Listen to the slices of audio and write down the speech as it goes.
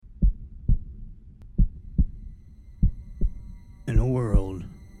In a world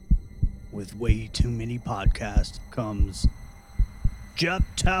with way too many podcasts comes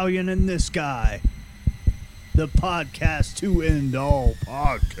Japtalion and This Guy, the podcast to end all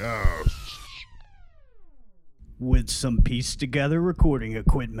podcasts. With some pieced together recording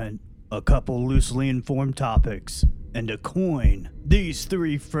equipment, a couple loosely informed topics, and a coin, these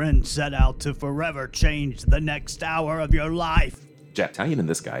three friends set out to forever change the next hour of your life. Japtalion and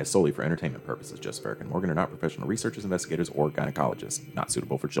This Guy is solely for entertainment purposes. Joseph, Eric, and Morgan are not professional researchers, investigators, or gynecologists. Not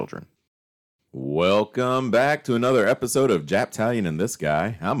suitable for children. Welcome back to another episode of Japtalion and This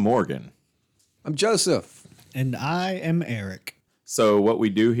Guy. I'm Morgan. I'm Joseph. And I am Eric. So what we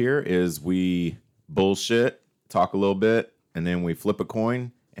do here is we bullshit, talk a little bit, and then we flip a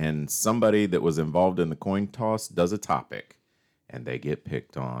coin, and somebody that was involved in the coin toss does a topic, and they get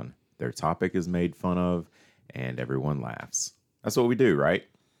picked on. Their topic is made fun of, and everyone laughs. That's what we do, right?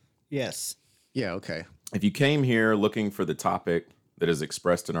 Yes. Yeah, okay. If you came here looking for the topic that is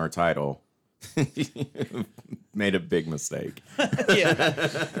expressed in our title, you made a big mistake.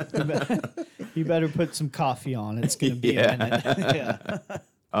 Yeah. You better put some coffee on. It's going to be a minute. Yeah.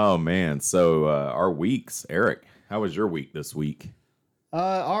 Oh, man. So our weeks. Eric, how was your week this week?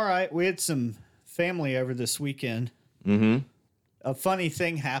 All right. We had some family over this weekend. Mm-hmm. A funny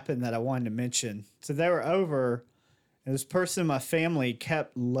thing happened that I wanted to mention. So they were over, and this person in my family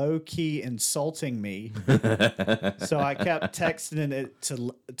kept low-key insulting me. So I kept texting it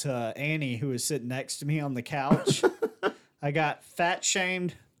to Annie, who was sitting next to me on the couch. I got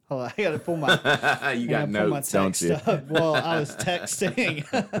fat-shamed. Hold on, I got to pull my... You got notes, don't you? Well, I was texting.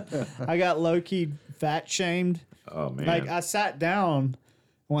 I got low-key fat-shamed. Oh, man. Like, I sat down.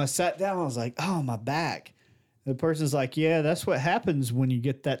 When I sat down, I was like, oh, my back. The person's like, yeah, that's what happens when you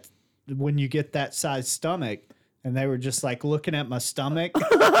get that size stomach. And they were just like looking at my stomach.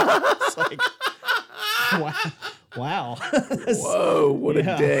 It's like, wow. Whoa, what a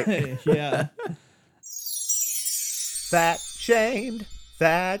dick. Yeah. Fat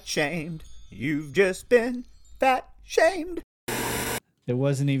shamed, you've just been fat shamed. It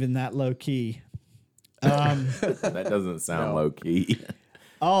wasn't even that low key. That doesn't sound low key.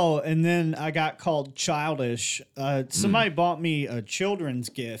 Oh, and then I got called childish. Somebody bought me a children's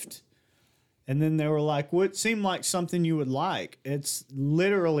gift. And then they were like, what seemed like something you would like? It's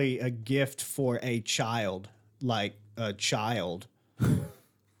literally a gift for a child. Like a child.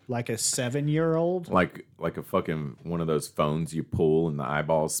 Like a 7-year-old. Like a fucking one of those phones you pull and the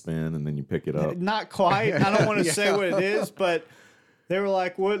eyeballs spin and then you pick it up. Not quite. I don't want to say what it is, but they were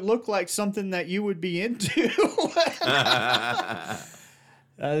like, well, it looked like something that you would be into.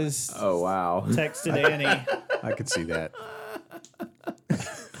 Oh, wow. Texted Annie. I could see that.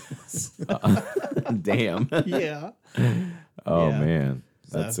 Damn. Yeah. Oh, Yeah. man.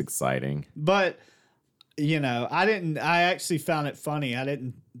 That's exciting. But, I actually found it funny. I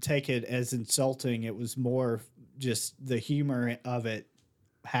didn't take it as insulting. It was more just the humor of it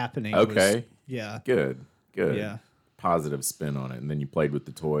happening. Okay. Yeah. Good. Yeah. Positive spin on it. And then you played with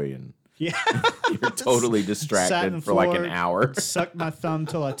the toy and Yeah. you're totally Sat distracted on for like floor, an hour. Sucked my thumb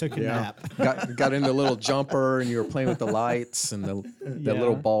till I took a nap. Got in the little jumper and you were playing with the lights and the Yeah.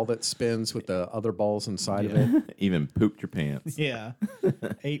 little ball that spins with the other balls inside of it. Even pooped your pants. Yeah.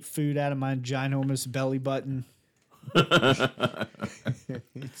 Ate food out of my ginormous belly button. It's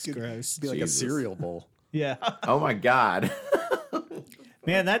gross. Be like Jesus. a cereal bowl. Yeah. Oh, my God.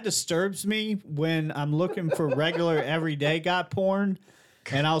 Man, that disturbs me when I'm looking for regular everyday guy porn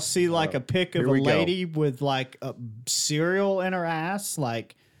and I'll see like a pic of Here a we go. lady with like a cereal in her ass.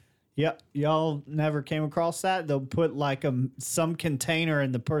 Like, yep, y'all never came across that? They'll put like some container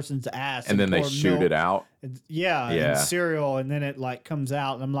in the person's ass. And then they pour shoot milk. it out. Yeah, Yeah. and cereal, and then it like comes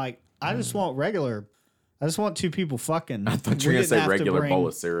out. And I'm like, I just want regular. I just want two people fucking. I thought you were going to say regular bowl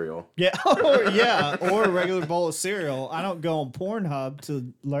of cereal. Yeah, or a regular bowl of cereal. I don't go on Pornhub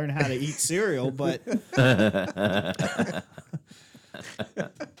to learn how to eat cereal, but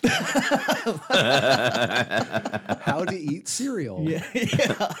How to eat cereal. yeah.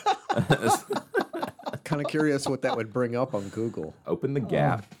 Kind of curious what that would bring up on Google. Open the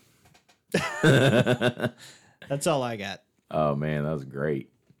gap. That's all I got. Oh, man, that was great.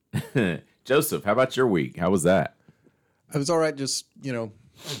 Joseph, how about your week? How was that? I was all right, just,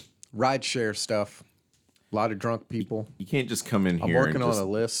 ride share stuff. A lot of drunk people. You can't just come in I'm here working and on just a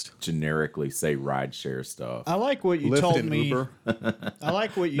list. generically say ride share stuff. I like what you Lyft told and me. Uber. I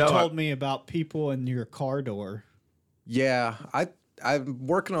like what you No, told me about people in your car door. Yeah, I'm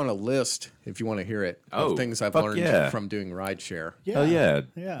working on a list, if you want to hear it, Oh, of things I've fuck learned yeah. from doing rideshare. Hell yeah.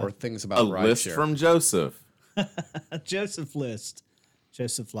 Yeah. Or things about A rideshare. list from Joseph. Joseph list.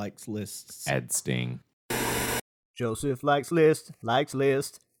 Joseph likes lists. Ad sting. Joseph likes list, likes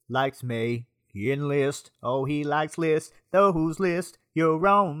me. He enlist, oh he likes list, though whose list? You're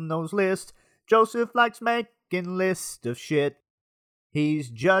on those list. Joseph likes making list of shit.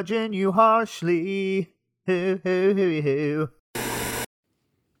 He's judging you harshly.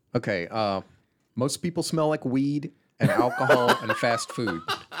 Okay, most people smell like weed and alcohol and fast food,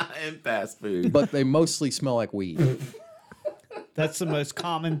 And fast food. but they mostly smell like weed. That's the most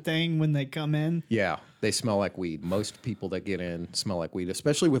common thing when they come in. Yeah, they smell like weed. Most people that get in smell like weed,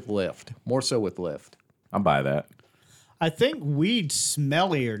 especially with Lyft. More so with Lyft. I'll buy that. I think weed's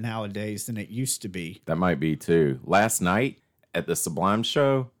smellier nowadays than it used to be. That might be too. Last night at the Sublime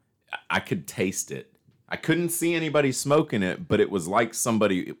show, I could taste it. I couldn't see anybody smoking it, but it was like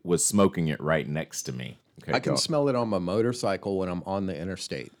somebody was smoking it right next to me. Okay, I can go. smell it on my motorcycle when I'm on the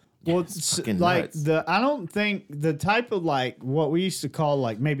interstate. Well, it's fucking like nuts. I don't think the type of like what we used to call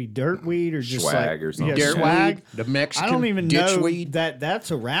like maybe dirt weed or just Swag like or something. Yeah, Dirt swag. weed, the Mexican I don't even ditch know weed. that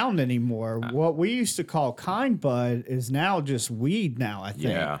that's around anymore. What we used to call kind bud is now just weed now, I think.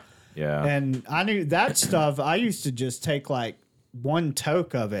 Yeah. Yeah. And I knew that stuff. I used to just take like one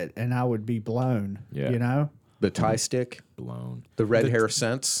toke of it and I would be blown. Yeah. You know? The tie stick, Blown. the red hair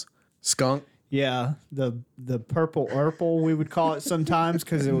scents, skunk. Yeah. The purple urple, we would call it sometimes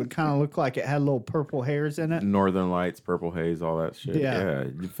because it would kind of look like it had little purple hairs in it. Northern Lights, Purple Haze, all that shit. Yeah. Yeah.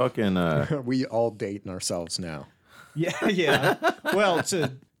 You fucking We all dating ourselves now. Yeah. Yeah. Well,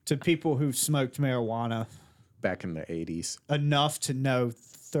 to people who've smoked marijuana Back in the 80s. enough to know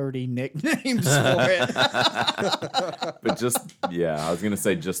 30 nicknames for it. but just yeah, I was gonna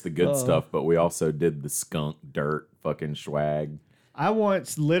say just the good stuff, but we also did the skunk, dirt, fucking swag. I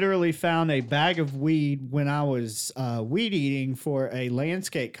once literally found a bag of weed when I was weed eating for a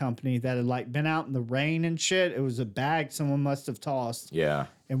landscape company that had like been out in the rain and shit. It was a bag someone must have tossed Yeah.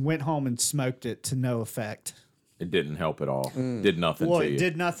 and went home and smoked it to no effect. It didn't help at all. Did nothing Well, to it you.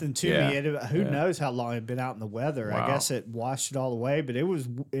 did nothing to Yeah. me. Who Yeah. knows how long it had been out in the weather? I Wow. guess it washed it all away, but it was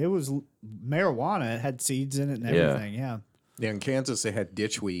marijuana. It had seeds in it and everything. Yeah. Yeah, in Kansas, they had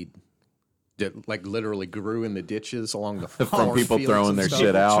ditch weed that like literally grew in the ditches along the From people throwing their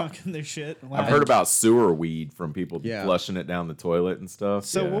shit out. Chunking their shit. Wow. I've heard about sewer weed from people Yeah. flushing it down the toilet and stuff.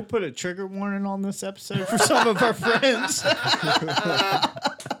 So yeah. we'll put a trigger warning on this episode for some of our friends.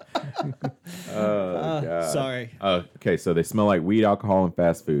 God. Sorry. Okay, so they smell like weed, alcohol, and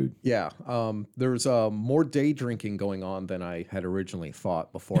fast food. Yeah, there's more day drinking going on than I had originally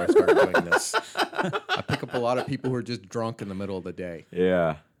thought before I started doing this. I pick up a lot of people who are just drunk in the middle of the day.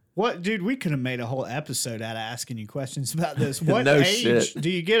 Yeah. What, dude? We could have made a whole episode out of asking you questions about this. What No age shit. do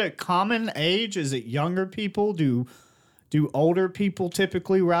you get? A common age? Is it younger people? Do older people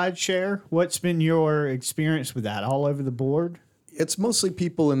typically ride share? What's been your experience with that? All over the board? It's mostly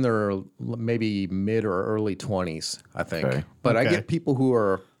people in their maybe mid or early 20s, I think. Okay. But I Okay. get people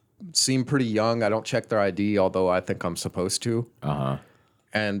who seem pretty young. I don't check their ID, although I think I'm supposed to. Uh-huh.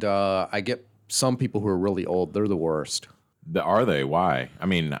 And I get some people who are really old. They're the worst. Are they? Why? I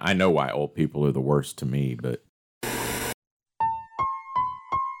mean, I know why old people are the worst to me, but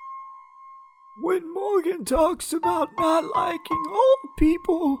When Morgan talks about not liking old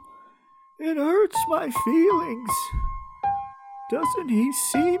people, it hurts my feelings. Doesn't he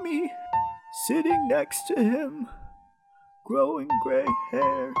see me sitting next to him, growing gray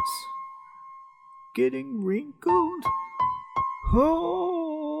hairs, getting wrinkled?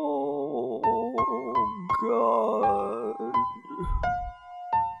 Oh, God.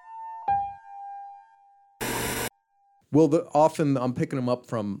 Well, often I'm picking them up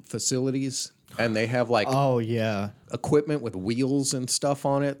from facilities, and they have like Oh yeah. equipment with wheels and stuff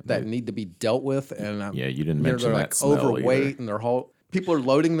on it that need to be dealt with. And yeah, you didn't they're mention like that smell overweight, either. and they're whole. People are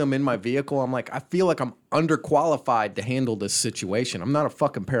loading them in my vehicle. I'm like, I feel like I'm underqualified to handle this situation. I'm not a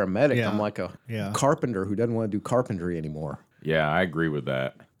fucking paramedic. Yeah. I'm like a Yeah. carpenter who doesn't want to do carpentry anymore. Yeah, I agree with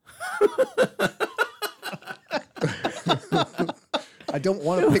that. I don't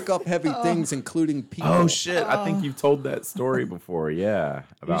want to pick up heavy things, including people. Oh shit! I think you've told that story before. Yeah,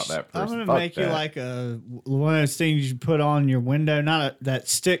 about that I'm person. gonna Fuck make you that. like one of those things you put on your window, not that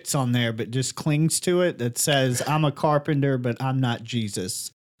sticks on there, but just clings to it. That says, "I'm a carpenter, but I'm not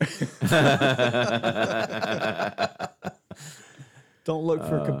Jesus." Don't look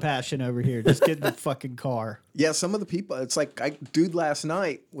for compassion over here. Just get in the fucking car. Yeah, some of the people, it's like, dude last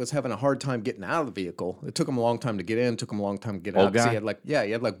night was having a hard time getting out of the vehicle. It took him a long time to get in, took him a long time to get Old out. 'Cause guy?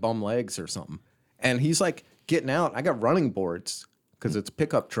 He had like bum legs or something. And he's like getting out. I got running boards because it's a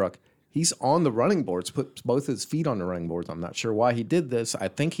pickup truck. He's on the running boards, puts both his feet on the running boards. I'm not sure why he did this. I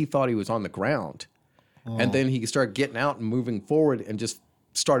think he thought he was on the ground. And then he started getting out and moving forward and just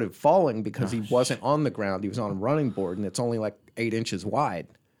started falling because he wasn't on the ground. He was on a running board, and it's only like 8 inches wide.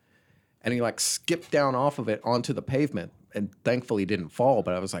 And he like skipped down off of it onto the pavement, and thankfully didn't fall.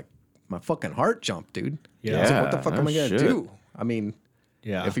 But I was like, my fucking heart jumped, dude. Yeah. I was like, what the fuck am I gonna shit. do? I mean,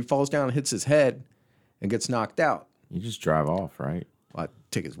 Yeah. if he falls down and hits his head and gets knocked out, You just drive off, right? I'd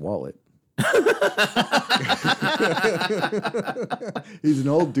take his wallet. He's an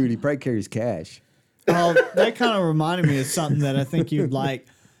old dude. He probably carries cash. Oh, that kind of reminded me of something that I think you'd like.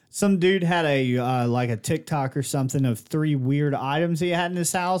 Some dude had a like a TikTok or something of 3 weird items he had in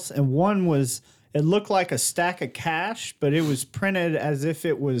his house, and one was it looked like a stack of cash, but it was printed as if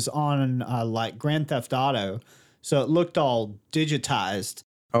it was on like Grand Theft Auto, so it looked all digitized.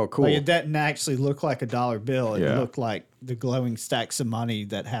 Oh, cool. Like it didn't actually look like a dollar bill. It Yeah. looked like the glowing stacks of money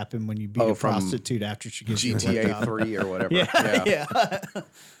that happen when you beat a from prostitute after she gets your work GTA done. 3 or whatever. Yeah,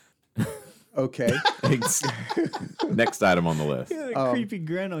 yeah. Okay. Next item on the list. A creepy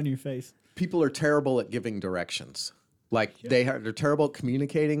grin on your face. People are terrible at giving directions. Like they're terrible at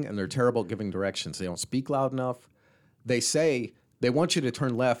communicating, and they're terrible at giving directions. They don't speak loud enough. They say they want you to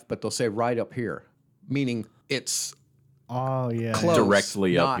turn left, but they'll say right up here, meaning it's Oh yeah. close,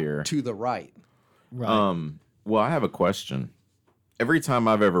 Directly up not here. to the right. Right. Well, I have a question. Every time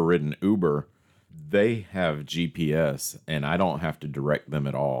I've ever ridden Uber, they have GPS, and I don't have to direct them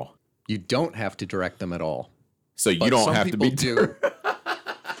at all. You don't have to direct them at all. So you But don't some have to people be. do.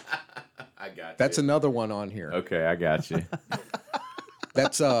 I got That's another one on here. Okay, I got you.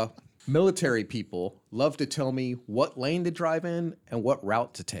 That's military people love to tell me what lane to drive in and what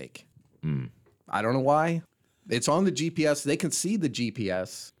route to take. I don't know why. It's on the GPS. They can see the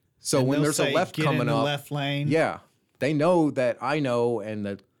GPS. So And when they'll there's a say, left "Get coming in the up, left lane. yeah, they know that I know, and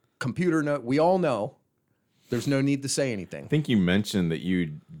the computer know. We all know. There's no need to say anything. I think you mentioned that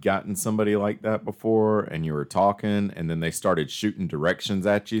you'd gotten somebody like that before, and you were talking, and then they started shooting directions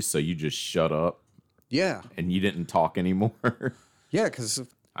at you, so you just shut up Yeah, and you didn't talk anymore. yeah, because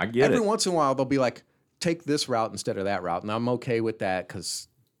I get every it. once in a while they'll be like, take this route instead of that route, and I'm okay with that because,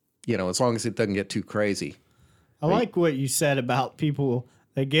 as long as it doesn't get too crazy. I like what you said about people.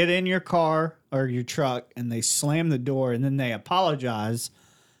 They get in your car or your truck and they slam the door and then they apologize.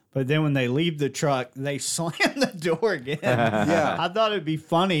 But then when they leave the truck, they slam the door again. Yeah. I thought it'd be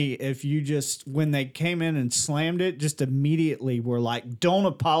funny if you just, when they came in and slammed it, just immediately were like, don't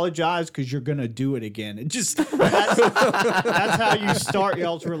apologize because you're going to do it again. It just, that's how you start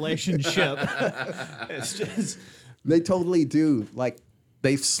y'all's relationship. It's just, They totally do. Like,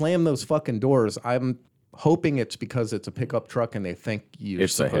 they slam those fucking doors. I'm hoping it's because it's a pickup truck and they think you're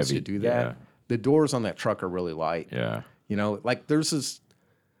It's a supposed heavy- to do that. yeah. The doors on that truck are really light. Yeah. Like there's this.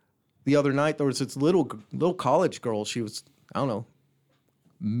 The other night there was this little college girl. She was, I don't know,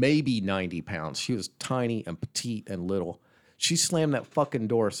 maybe 90 pounds. She was tiny and petite and little. She slammed that fucking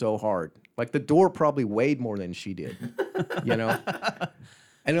door so hard. Like the door probably weighed more than she did.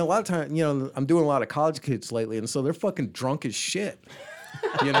 And a lot of times, I'm doing a lot of college kids lately, and so they're fucking drunk as shit.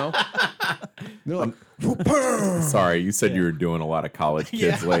 They're like, Sorry, you said you were doing a lot of college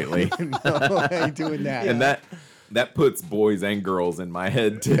kids lately. no, I ain't doing that. And that puts boys and girls in my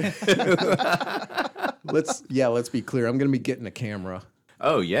head too. Let's be clear. I'm gonna be getting a camera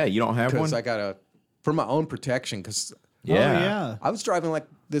Oh yeah, you don't have one? because I gotta, for my own protection. Because oh, yeah. I was driving like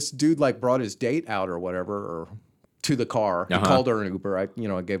this dude like brought his date out or whatever or to the car. He Uh-huh. called her an Uber. I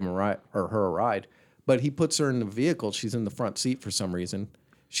gave him a ride or her a ride. But he puts her in the vehicle. She's in the front seat for some reason.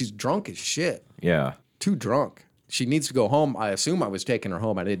 She's drunk as shit. Yeah. Too drunk. She needs to go home. I assume I was taking her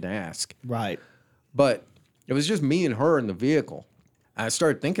home. I didn't ask. Right. But it was just me and her in the vehicle. And I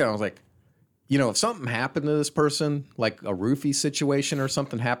started thinking, I was like, if something happened to this person, like a roofie situation or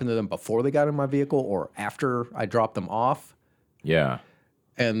something happened to them before they got in my vehicle or after I dropped them off, Yeah.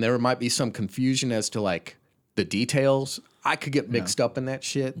 and there might be some confusion as to like the details, I could get mixed up in that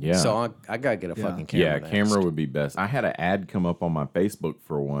shit. Yeah. So I got to get a fucking camera. Yeah, next. camera would be best. I had an ad come up on my Facebook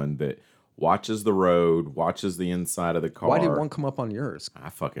for one that watches the road, watches the inside of the car. Why did one come up on yours? I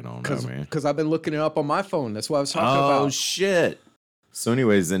fucking don't know, man. Because I've been looking it up on my phone. That's what I was talking Oh about. shit. So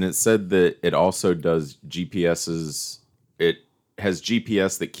anyways, and it said that it also does GPS's, it has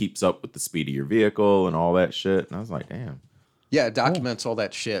GPS that keeps up with the speed of your vehicle and all that shit. And I was like, damn. Yeah, it documents all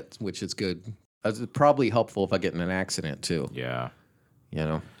that shit, which is good. It's probably helpful if I get in an accident too. Yeah.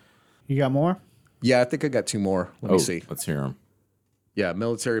 You got more? Yeah, I think I got 2 more. Let me see. Let's hear them. Yeah,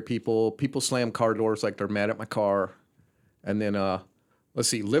 military people slam car doors like they're mad at my car. And then, let's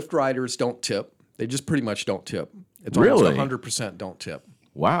see, Lyft riders don't tip. They just pretty much don't tip. It's Really? almost 100% don't tip.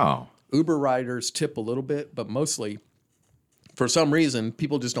 Wow. Uber riders tip a little bit, but mostly, for some reason,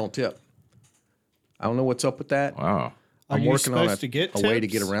 people just don't tip. I don't know what's up with that. Wow. Are I'm you working on supposed to get a way to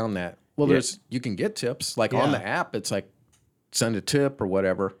tips? get around that. Well, Yeah. you can get tips. Like on Yeah. the app, it's like send a tip or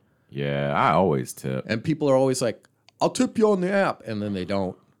whatever. Yeah, I always tip. And people are always like, I'll tip you on the app. And then they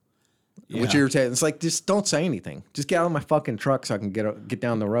don't. Which Yeah. irritating. It's like, just don't say anything. Just get out of my fucking truck so I can get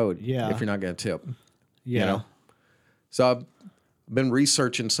down the road. Yeah. If you're not going to tip. Yeah. You know? So I've been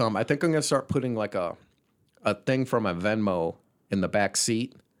researching some. I think I'm going to start putting like a thing from my Venmo in the back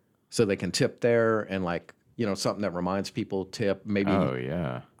seat so they can tip there and like, you know, something that reminds people tip. Maybe Oh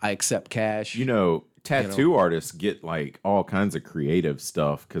yeah. I accept cash. You know, tattoo artists get like all kinds of creative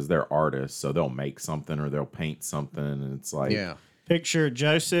stuff because they're artists, so they'll make something or they'll paint something, and it's like, Yeah. Picture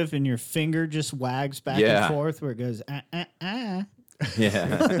Joseph and your finger just wags back Yeah. and forth where it goes, yeah,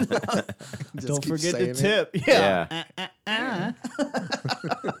 Don't keep forget saying to it. tip. yeah.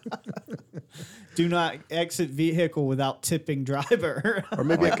 Do not exit vehicle without tipping driver. Or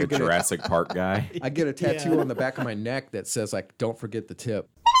maybe I Like a could get Jurassic Park guy. I get a tattoo Yeah. on the back of my neck that says like, "Don't forget the tip."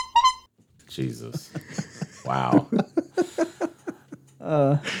 Jesus, wow.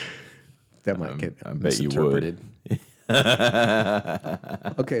 That might get I bet you misinterpreted.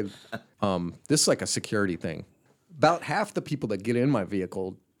 Okay, this is like a security thing. About half the people that get in my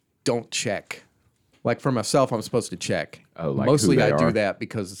vehicle don't check. Like for myself, I'm supposed to check. Oh, like who Mostly they I do are. that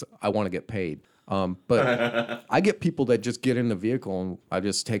because I want to get paid. But I get people that just get in the vehicle and I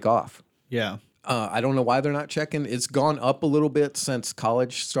just take off. Yeah. I don't know why they're not checking. It's gone up a little bit since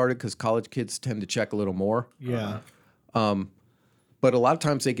college started because college kids tend to check a little more. Yeah. But a lot of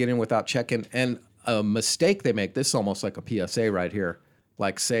times they get in without checking. And a mistake they make, this is almost like a PSA right here.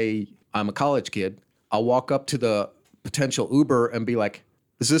 Like, say I'm a college kid, I'll walk up to the potential Uber and be like,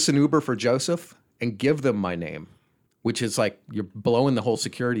 "Is this an Uber for Joseph?" And give them my name, which is like you're blowing the whole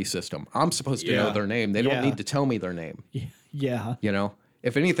security system. I'm supposed to know Yeah. their name. They don't Yeah. need to tell me their name. Yeah. You know,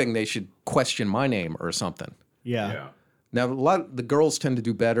 if anything, they should question my name or something. Yeah. Now, the girls tend to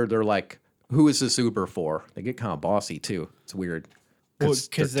do better. They're like, "Who is this Uber for?" They get kind of bossy too. It's weird. Because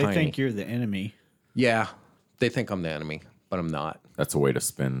they're they tiny. think you're the enemy. Yeah, they think I'm the enemy, but I'm not. That's a way to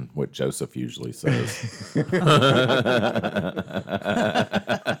spin what Joseph usually says.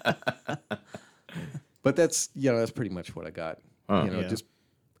 But that's that's pretty much what I got. Yeah. Just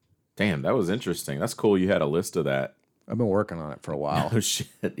Damn, that was interesting. That's cool. You had a list of that. I've been working on it for a while. Oh shit,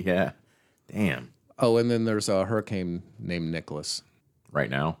 yeah. Damn. Oh, and then there's a hurricane named Nicholas. Right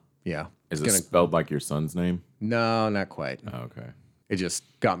now, Yeah, is It's it spelled like your son's name? No, not quite. Oh, okay. It just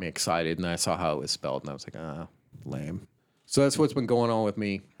got me excited, and I saw how it was spelled, and I was like, lame. So that's what's been going on with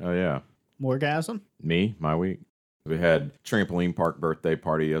me. Oh yeah. Morgasm? Me, my week. We had trampoline park birthday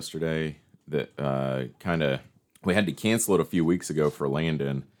party yesterday that we had to cancel it a few weeks ago for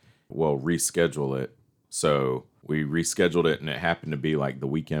Landon. Well, reschedule it. So we rescheduled it and it happened to be like the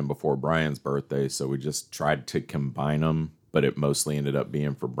weekend before Brian's birthday. So we just tried to combine them, but it mostly ended up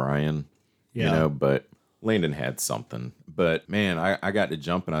being for Brian. Yeah. You know, but Landon had something. But man, I got to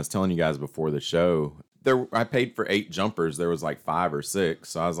jumping. I was telling you guys before the show, I paid for 8 jumpers. There was like 5 or 6.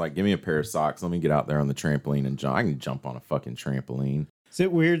 So I was like, give me a pair of socks. Let me get out there on the trampoline and jump. I can jump on a fucking trampoline. Is it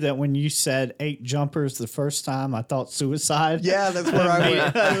weird that when you said 8 jumpers the first time, I thought suicide? Yeah, that's where I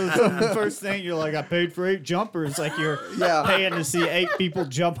went. It was the first thing you're like, I paid for 8 jumpers. Like you're Yeah. paying to see 8 people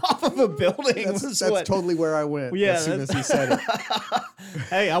jump off of a building. That's was what- totally where I went Yeah, as soon as he said it.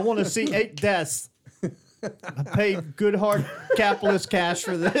 Hey, I want to see 8 deaths. I paid good hard capitalist cash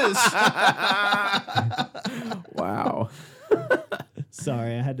for this. Wow.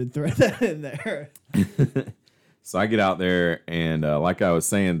 Sorry, I had to throw that in there. So I get out there and like I was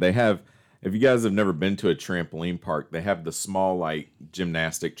saying, they have, if you guys have never been to a trampoline park, they have the small like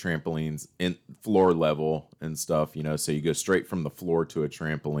gymnastic trampolines in floor level and stuff, you know, so you go straight from the floor to a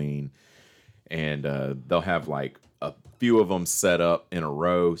trampoline and they'll have like a few of them set up in a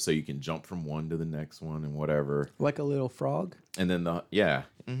row so you can jump from one to the next one and whatever. Like a little frog. And then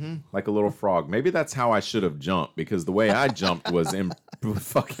like a little frog. Maybe that's how I should have jumped because the way I jumped was it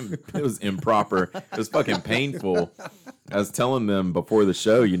was improper. It was fucking painful. I was telling them before the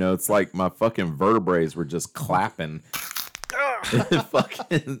show, you know, it's like my fucking vertebrae were just clapping.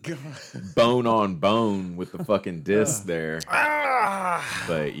 Fucking bone on bone with the fucking disc there.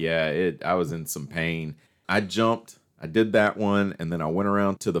 But yeah, I was in some pain. I jumped. I did that one, and then I went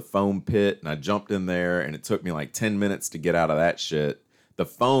around to the foam pit, and I jumped in there, and it took me like 10 minutes to get out of that shit. the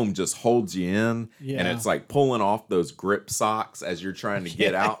foam just holds you in, and Yeah. it's like pulling off those grip socks as you're trying to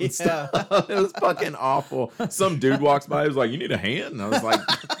get out and stuff. It was fucking awful. Some dude walks by, he was like, "You need a hand?" And I was like,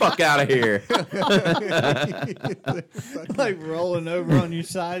 "Fuck out of here." Like rolling over on your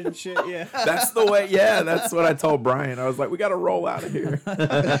side and shit. Yeah. That's the way. Yeah, that's what I told Brian. I was like, "We got to roll out of here."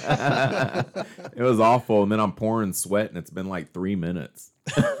 It was awful, and then I'm pouring sweat, and it's been like 3 minutes.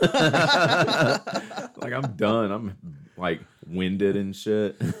 Like I'm done. I'm like winded and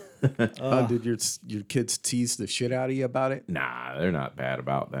shit. Did your kids tease the shit out of you about it? Nah, they're not bad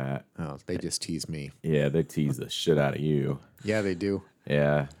about that. Oh, they just tease me. Yeah, they tease the shit out of you. Yeah, they do.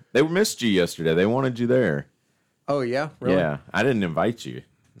 Yeah, they missed you yesterday. They wanted you there. Oh yeah, really? Yeah, I didn't invite you.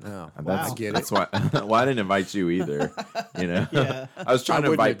 Oh, That's, I get that's it. why. Well, I didn't invite you either. You know. Yeah. I was trying I to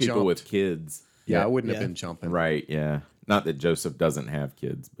wouldn't invite have people jumped. with kids. Yeah, I wouldn't Yeah. have been jumping. Right. Yeah. Not that Joseph doesn't have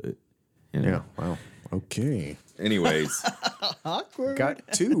kids, but you know. Yeah. Wow. Okay. Anyways. Awkward. Got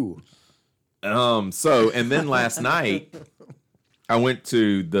 2. So and then last night I went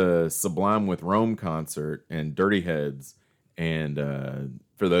to the Sublime with Rome concert and Dirty Heads. And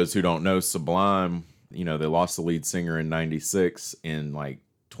for those who don't know, Sublime, you know, they lost the lead singer in '96. In like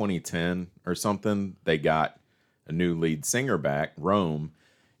 2010 or something, they got a new lead singer back, Rome.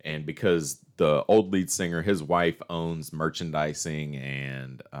 And because the old lead singer, his wife owns merchandising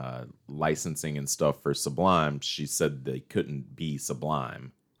and licensing and stuff for Sublime, she said they couldn't be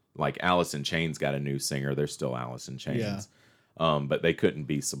Sublime. Like Alice in Chains got a new singer. They're still Alice in Chains. Yeah. But they couldn't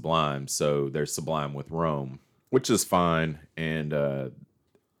be Sublime. So they're Sublime with Rome, which is fine. And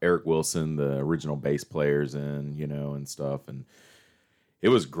Eric Wilson, the original bass player's in, you know, and stuff. And it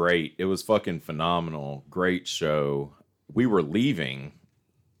was great. It was fucking phenomenal. Great show. We were leaving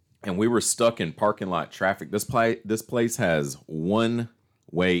and we were stuck in parking lot traffic. This place has one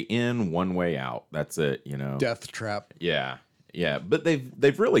way in, one way out. That's it, you know. Death trap. Yeah. Yeah, but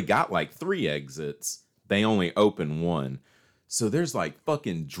they've really got like 3 exits. They only open one. So there's like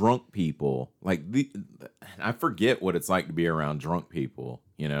fucking drunk people. Like I forget what it's like to be around drunk people,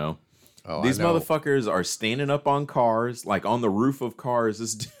 you know. Oh, These I know. motherfuckers are standing up on cars, like on the roof of cars.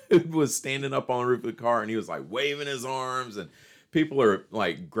 This dude was standing up on the roof of the car and he was like waving his arms, and people are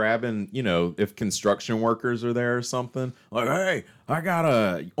like grabbing, you know, if construction workers are there or something, like, "Hey, I got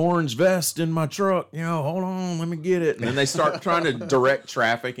a orange vest in my truck, you know, hold on, let me get it." And then they start trying to direct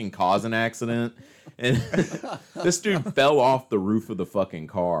traffic and cause an accident. And this dude fell off the roof of the fucking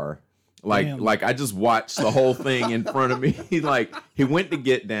car. Damn. Like I just watched the whole thing in front of me. He went to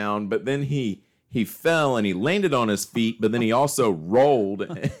get down, but then he fell and he landed on his feet, but then he also rolled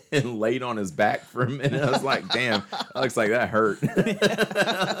and laid on his back for a minute. I was like, damn, that looks like that hurt.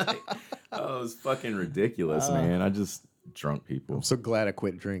 Oh, it was fucking ridiculous, man. I just drunk people. I'm so glad I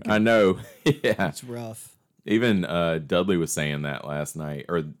quit drinking. I know. Yeah. It's rough. Even Dudley was saying that last night.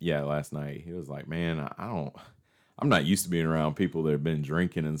 Last night. He was like, man, I'm not used to being around people that have been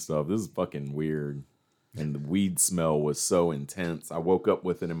drinking and stuff. This is fucking weird. And the weed smell was so intense. I woke up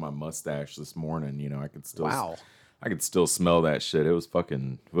with it in my mustache this morning. You know, I could still smell that shit. It was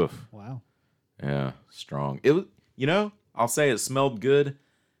fucking, oof. Wow. Yeah, strong. It was, you know, I'll say it smelled good.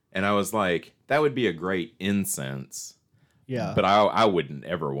 And I was like, that would be a great incense. Yeah. But I wouldn't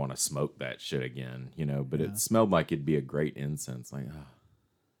ever want to smoke that shit again, you know. But it smelled like it'd be a great incense, like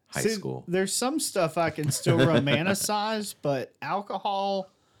high See, school. There's some stuff I can still romanticize, but alcohol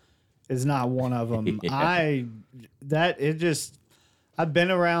is not one of them. Yeah. I've been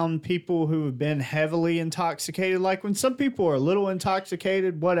around people who have been heavily intoxicated. Like when some people are a little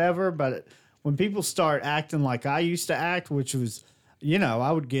intoxicated, whatever, but when people start acting like I used to act, which was, you know,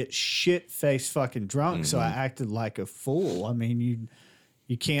 I would get shit-faced fucking drunk, so I acted like a fool. I mean,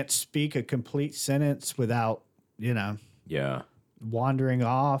 you can't speak a complete sentence without, you know, Yeah, wandering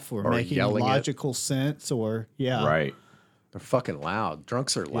off or making yelling it. logical sense or, yeah. right. They're fucking loud.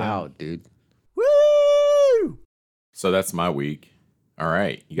 Drunks are loud, dude. Woo! So that's my week. All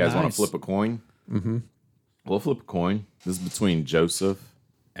right, you guys want Nice. to flip a coin? Mm-hmm. We'll flip a coin. This is between Joseph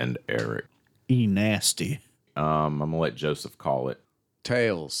and Eric. E nasty. I'm gonna let Joseph call it.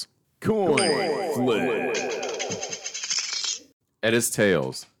 Tails. Coin flip. It is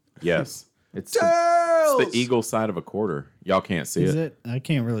tails. Yes, it's the eagle side of a quarter. Y'all can't see Is it. it? I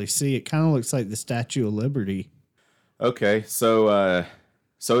can't really see. It kind of looks like the Statue of Liberty. Okay, so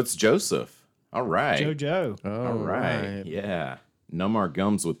it's Joseph. All right. JoJo. All right. Yeah. Numb our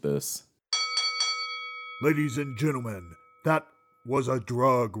gums with this. Ladies and gentlemen, that was a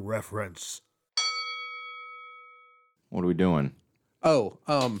drug reference. What are we doing? Oh,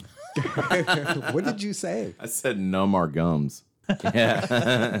 what did you say? I said numb our gums.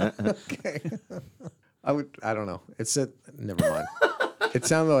 Yeah. Okay. I don't know. It said, never mind. It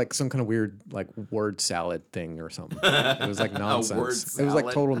sounded like some kind of weird, like, word salad thing or something. It was like nonsense. It was like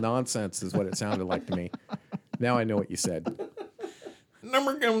salad. total nonsense is what it sounded like to me. Now I know what you said.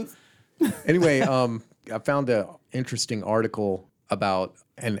 Number comes. Anyway, I found an interesting article about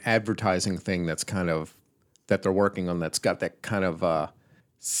an advertising thing that's kind of, that they're working on that's got that kind of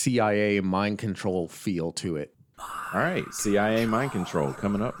CIA mind control feel to it. All right, CIA mind control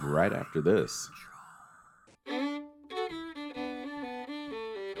coming up right after this.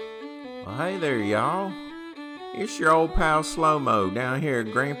 Well, hey there, y'all. It's your old pal Slow-Mo down here at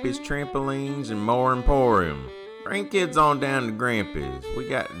Grampy's Trampolines and More Emporium. Bring kids on down to Grampy's. We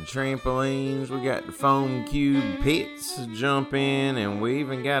got the trampolines, we got the foam cube pits to jump in, and we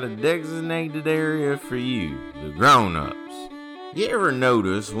even got a designated area for you, the grown-ups. You ever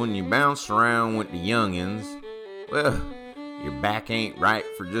notice when you bounce around with the youngins, well, your back ain't right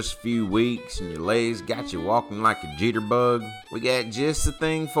for just a few weeks and your legs got you walking like a jitterbug? We got just the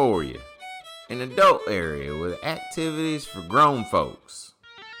thing for you. An adult area with activities for grown folks.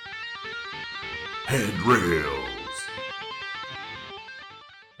 Handrails.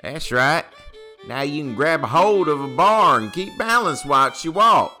 That's right. Now you can grab a hold of a bar and keep balance while you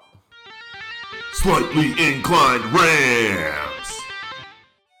walk. Slightly inclined ramps.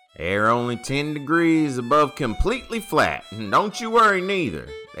 They're only 10 degrees above completely flat, and don't you worry neither.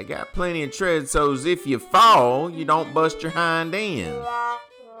 They got plenty of tread so as if you fall, you don't bust your hind end.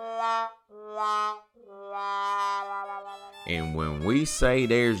 And when we say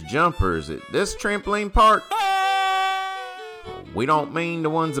there's jumpers at this trampoline park, we don't mean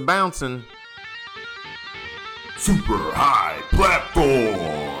the ones a bouncing. Super high platforms.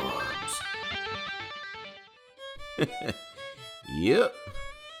 Yep.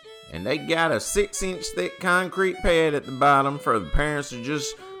 And they got a 6-inch thick concrete pad at the bottom for the parents to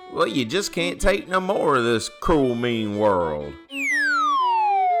just, well, you just can't take no more of this cruel, mean world.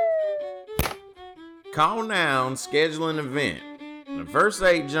 Call now and schedule an event. The first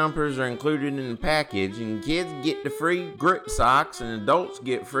 8 jumpers are included in the package, and kids get the free grip socks, and adults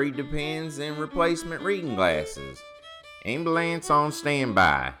get free Depends and replacement reading glasses. Ambulance on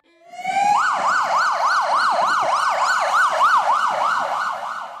standby.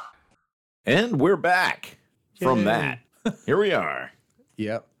 And we're back from that. Here we are.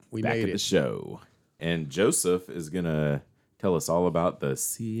 Yep, we Back made at it. the show. And Joseph is going to tell us all about the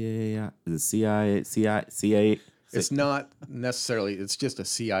CIA. It's not necessarily, it's just a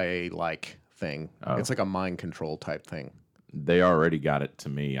CIA-like thing. Oh. It's like a mind control type thing. They already got it to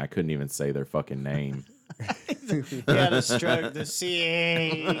me. I couldn't even say their fucking name. You had a stroke. The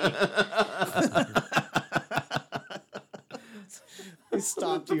CA. He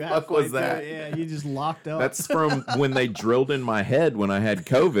stopped you fuck halfway was through. that? Yeah, you just locked up. That's from when they drilled in my head when I had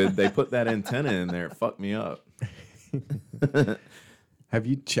COVID. They put that antenna in there. It fucked me up. Have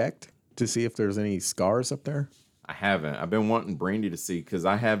you checked to see if there's any scars up there? I haven't. I've been wanting Brandy to see because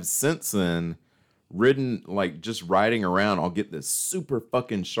I have since then ridden, like just riding around, I'll get this super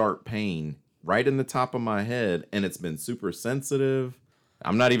fucking sharp pain right in the top of my head, and it's been super sensitive.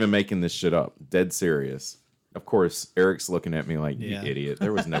 I'm not even making this shit up. Dead serious. Of course, Eric's looking at me like, you Yeah. idiot.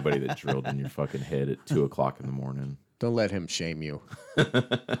 There was nobody that drilled in your fucking head at 2 o'clock in the morning. Don't let him shame you.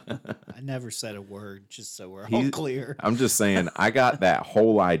 I never said a word, just so we're all clear. I'm just saying, I got that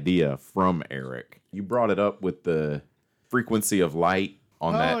whole idea from Eric. You brought it up with the frequency of light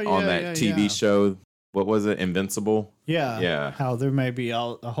on that TV show. What was it? Invincible? Yeah. Yeah. How there may be a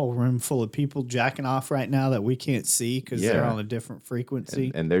whole room full of people jacking off right now that we can't see because they're Yeah. on a different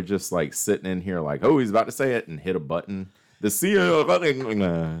frequency. And they're just like sitting in here like, oh, he's about to say it and hit a button. The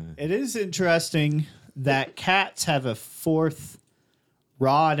CEO. It is interesting that cats have a 4th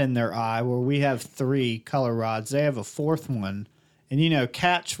rod in their eye where we have 3 color rods. They have a 4th one. And, you know,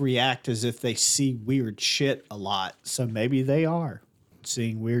 cats react as if they see weird shit a lot. So maybe they are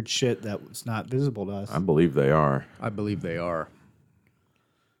seeing weird shit that was not visible to us. I believe they are. I believe they are.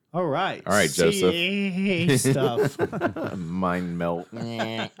 All right. All right, Joseph. CA stuff. Mind melt.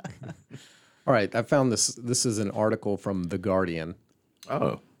 All right, I found this. This is an article from The Guardian.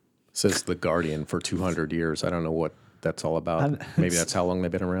 Oh. It says The Guardian for 200 years. I don't know what that's all about. Maybe that's how long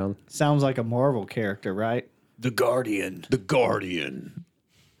they've been around. Sounds like a Marvel character, right? The Guardian. The Guardian.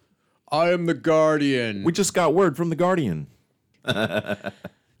 I am the Guardian. We just got word from the Guardian.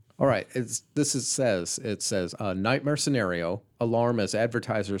 All right, it says nightmare scenario, alarm as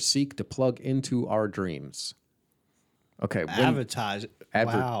advertisers seek to plug into our dreams. Okay, advertisers.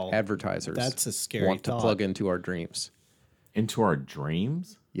 That's a scary want thought. to plug into our dreams. Into our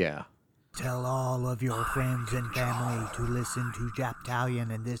dreams? Yeah. Tell all of your friends and family to listen to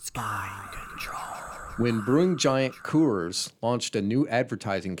Japtalion and this guy. When brewing giant Coors launched a new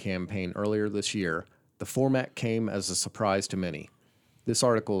advertising campaign earlier this year, the format came as a surprise to many. This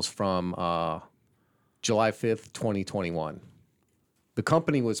article is from July 5th, 2021. The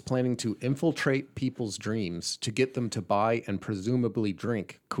company was planning to infiltrate people's dreams to get them to buy and presumably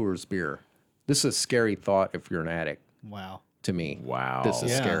drink Coors beer. This is a scary thought if you're an addict. Wow. To me. Wow. This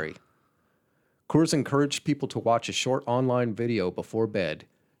is Yeah. scary. Coors encouraged people to watch a short online video before bed,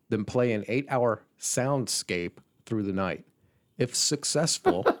 then play an 8-hour soundscape through the night. If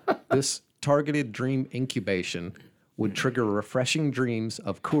successful, this targeted dream incubation would trigger refreshing dreams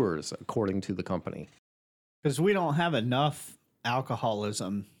of Coors, according to the company. Because we don't have enough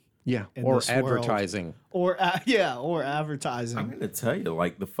alcoholism Yeah, in or this world. advertising. or advertising. I'm gonna tell you,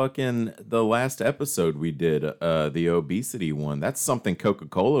 like the last episode we did, the obesity one. That's something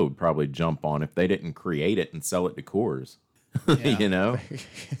Coca-Cola would probably jump on if they didn't create it and sell it to Coors. You know?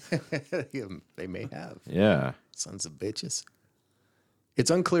 They may have. Yeah. Sons of bitches. It's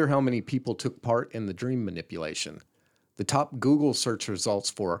unclear how many people took part in the dream manipulation. The top Google search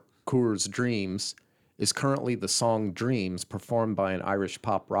results for Coors Dreams is currently the song Dreams performed by an Irish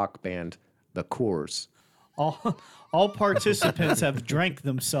pop rock band, The Coors. All participants have drank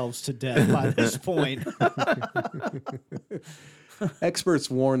themselves to death by this point. Experts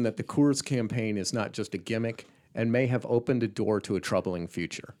warn that the Coors campaign is not just a gimmick and may have opened a door to a troubling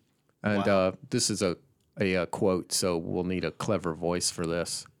future. And this is a quote, so we'll need a clever voice for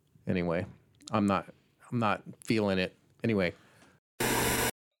this. Anyway, I'm not feeling it. Anyway,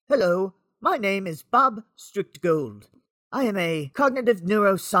 Hello, my name is Bob Strichtgold. I am a cognitive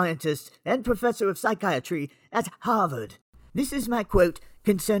neuroscientist and professor of psychiatry at Harvard. This is my quote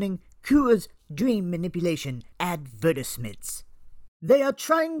concerning Coors dream manipulation advertisements. They are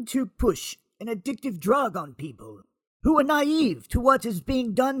trying to push an addictive drug on people who are naive to what is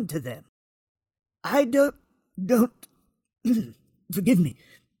being done to them. I don't, forgive me,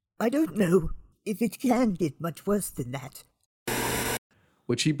 I don't know if it can get much worse than that.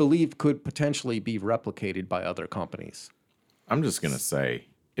 which he believed could potentially be replicated by other companies. I'm just gonna say,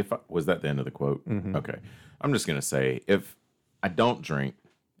 was that the end of the quote? Okay. I'm just gonna say, if I don't drink,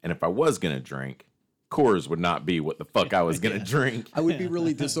 and if I was gonna drink, Coors would not be what the fuck I was gonna drink. I would be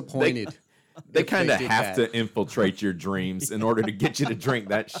really disappointed. They if kind of did have that. to infiltrate your dreams in order to get you to drink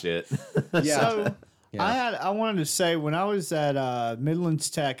that shit. Yeah. So Yeah. I wanted to say when I was at Midlands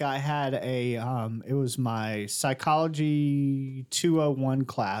Tech, I had it was my psychology 201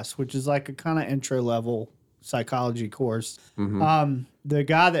 class, which is like a kind of intro level psychology course. The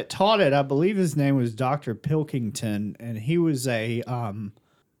guy that taught it, I believe his name was Dr. Pilkington, and he was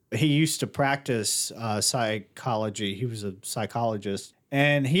he used to practice psychology. He was a psychologist.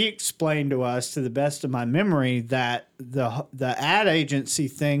 And he explained to us, to the best of my memory, that the ad agency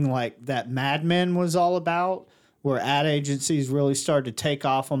thing, like that Mad Men was all about, where ad agencies really started to take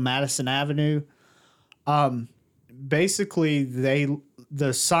off on Madison Avenue. Basically,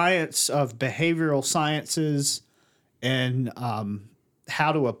 the science of behavioral sciences and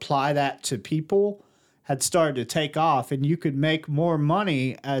how to apply that to people had started to take off, and you could make more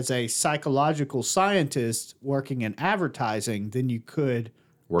money as a psychological scientist working in advertising than you could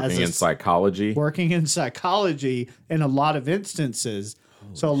Working in psychology. working in psychology in a lot of instances.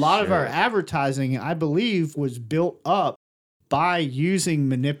 So a lot of our advertising, I believe, was built up by using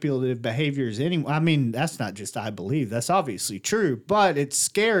manipulative behaviors anyway. I mean, that's not just I believe, that's obviously true, but it's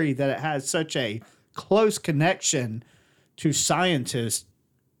scary that it has such a close connection to scientists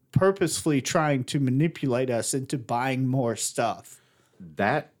purposefully trying to manipulate us into buying more stuff.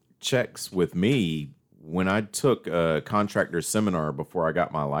 That checks with me. When I took a contractor seminar before I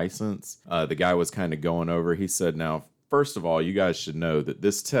got my license, the guy was kind of going over. He said, now, first of all, you guys should know that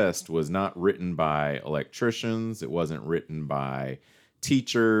this test was not written by electricians. It wasn't written by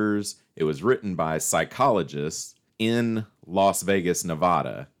teachers. It was written by psychologists in Las Vegas,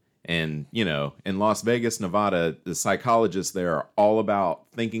 Nevada. And, you know, in Las Vegas, Nevada, the psychologists there are all about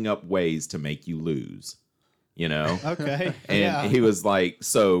thinking up ways to make you lose, you know? Okay. And he was like,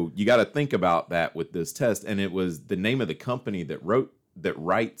 so you got to think about that with this test. And it was the name of the company that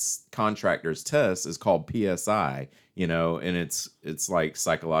writes contractors' tests is called PSI, you know, and it's like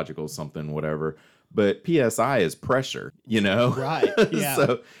psychological something, whatever. But PSI is pressure, you know? Right. Yeah.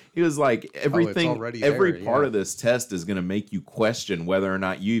 So he was like, everything, already every there, part yeah. of this test is going to make you question whether or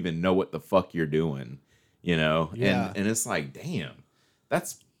not you even know what the fuck you're doing, you know? Yeah. And it's like, damn,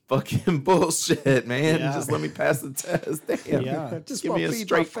 that's fucking bullshit, man. Yeah. Just let me pass the test. Damn. Yeah. Just Give me a feed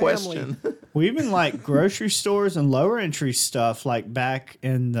my straight family. question. Well, even like grocery stores and lower entry stuff, like back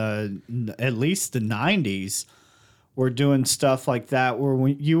in at least the 90s, were doing stuff like that, where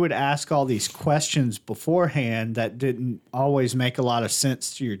when you would ask all these questions beforehand that didn't always make a lot of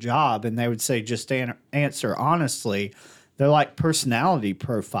sense to your job, and they would say just answer honestly. They're like personality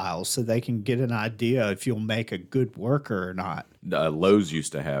profiles, so they can get an idea if you'll make a good worker or not. Lowe's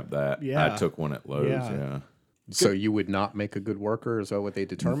used to have that. Yeah. I took one at Lowe's. Yeah. Yeah. So you would not make a good worker? Is that what they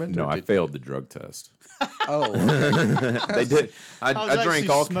determined? No, or I did- failed the drug test. Oh, They did. I was I drank actually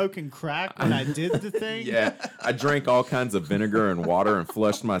all. smoking crack when I did the thing. Yeah, I drank all kinds of vinegar and water and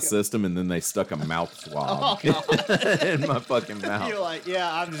flushed my system, and then they stuck a mouth swab in my fucking mouth. You're like,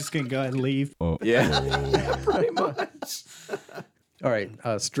 yeah, I'm just gonna go ahead and leave. Yeah, pretty much. all right.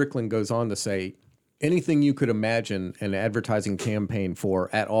 Strickland goes on to say, anything you could imagine an advertising campaign for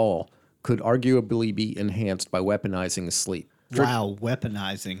at all could arguably be enhanced by weaponizing sleep. Wow,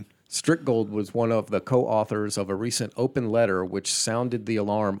 weaponizing. Strickgold was one of the co-authors of a recent open letter which sounded the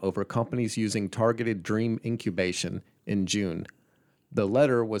alarm over companies using targeted dream incubation in June. The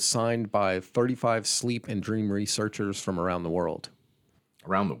letter was signed by 35 sleep and dream researchers from around the world.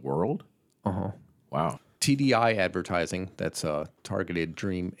 Around the world? Wow. TDI advertising, that's targeted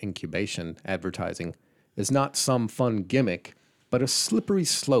dream incubation advertising, is not some fun gimmick, but a slippery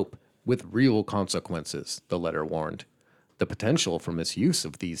slope with real consequences, the letter warned. The potential for misuse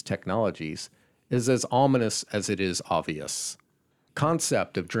of these technologies is as ominous as it is obvious.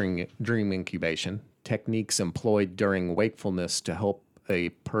 Concept of dream incubation, techniques employed during wakefulness to help a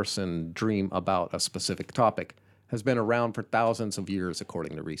person dream about a specific topic, has been around for thousands of years,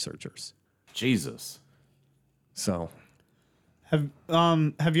 according to researchers. Jesus. So,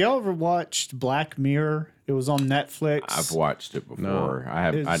 Have y'all ever watched Black Mirror? It was on Netflix. I've watched it before. I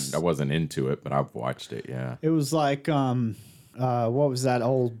have. It's- I wasn't into it, but I've watched it. Yeah. It was like what was that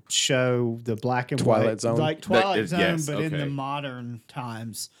old show, the black and Twilight white, Zone? like Twilight Zone, yes, but in the okay. modern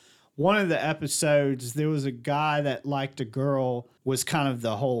times. One of the episodes, there was a guy that liked a girl, was kind of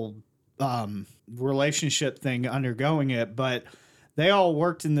the whole relationship thing undergoing it, but they all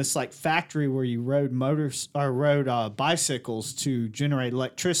worked in this like factory where you rode bicycles to generate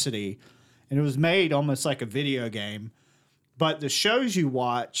electricity, and it was made almost like a video game. But the shows you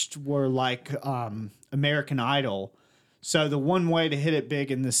watched were like American Idol. So the one way to hit it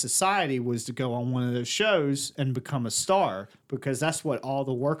big in this society was to go on one of those shows and become a star, because that's what all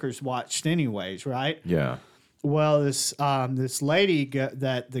the workers watched anyways, right? Yeah. Well, this lady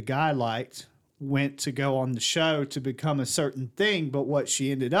that the guy liked went to go on the show to become a certain thing, but what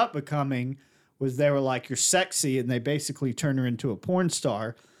she ended up becoming was they were like, you're sexy, and they basically turned her into a porn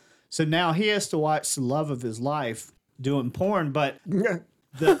star. So now he has to watch the love of his life doing porn, but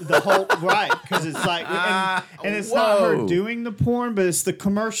the whole right, because it's like and it's not her Whoa. doing the porn, but it's the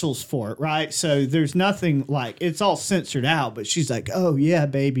commercials for it, right? So there's nothing, like, it's all censored out, but she's like, oh yeah,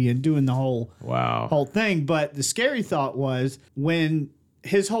 baby, and doing the whole thing. But the scary thought was when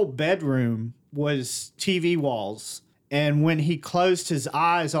his whole bedroom was TV walls, and when he closed his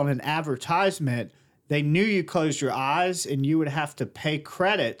eyes on an advertisement, they knew you closed your eyes and you would have to pay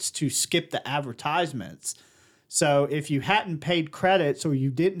credits to skip the advertisements. So if you hadn't paid credits or you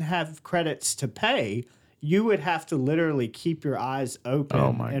didn't have credits to pay, you would have to literally keep your eyes open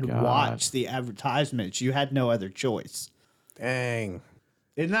and God. watch the advertisements. You had no other choice. dang.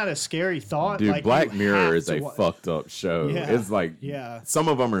 Isn't that a scary thought? Dude, Like, Black you Mirror have is to a wa- fucked up show. Yeah. It's like, Yeah. some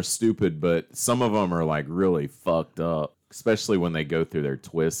of them are stupid, but some of them are like really fucked up, especially when they go through their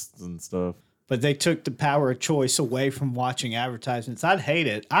twists and stuff. But they took the power of choice away from watching advertisements. I'd hate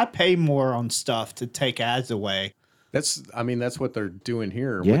it. I pay more on stuff to take ads away. That's what they're doing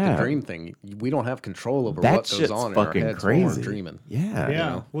here with Yeah. the dream thing. We don't have control over That what goes shit's on in our fucking heads when we're crazy. dreaming. Yeah. Yeah.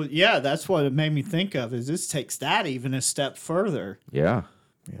 know? Well, yeah, that's what it made me think of, is this takes that even a step further. Yeah.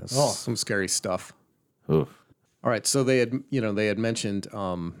 Yes. Some scary stuff. Oof. All right, so they had mentioned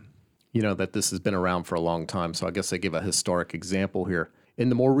that this has been around for a long time. So I guess they give a historic example here. In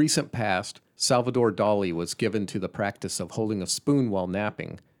the more recent past, Salvador Dali was given to the practice of holding a spoon while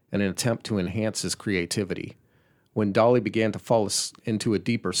napping in an attempt to enhance his creativity. When Dali began to fall into a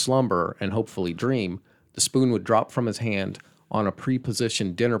deeper slumber and hopefully dream, the spoon would drop from his hand on a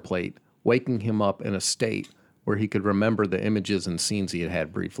pre-positioned dinner plate, waking him up in a state where he could remember the images and scenes he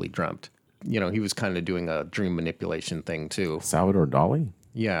had briefly dreamt. He was kind of doing a dream manipulation thing too. Salvador Dali?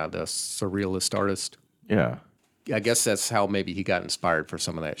 Yeah, the surrealist artist. Yeah. I guess that's how maybe he got inspired for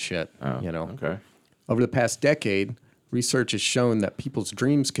some of that shit. Okay. Over the past decade, research has shown that people's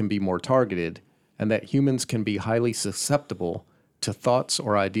dreams can be more targeted and that humans can be highly susceptible to thoughts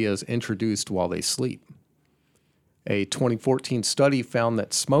or ideas introduced while they sleep. A 2014 study found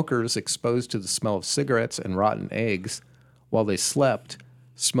that smokers exposed to the smell of cigarettes and rotten eggs while they slept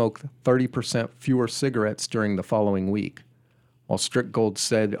smoked 30% fewer cigarettes during the following week, while Strict Gold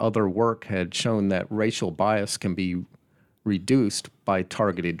said other work had shown that racial bias can be reduced by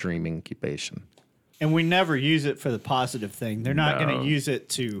targeted dream incubation. And we never use it for the positive thing. They're not going No. to use it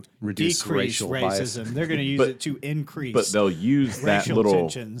to Reduce decrease racial bias. racism. They're going to use But- it to increase. But they'll use that racial little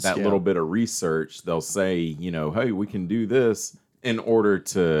tensions. little bit of research. They'll say, you know, hey, we can do this in order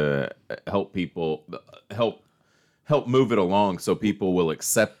to help people help move it along, so people will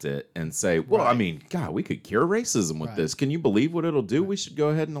accept it and say, well, I Right. mean, God, we could cure racism with this. Can you believe what it'll do? We should go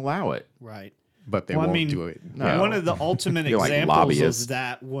ahead and allow it. right. But they Well, I won't mean, do it. No. One of the ultimate You're like examples lobbyists. of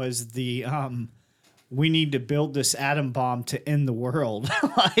that was the we need to build this atom bomb to end the world,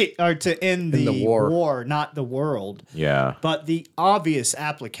 like, or to end the, the war. war, not the world. Yeah. But the obvious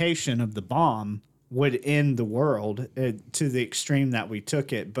application of the bomb would end the world to the extreme that we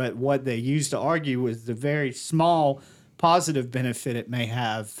took it. But what they used to argue was the very small positive benefit it may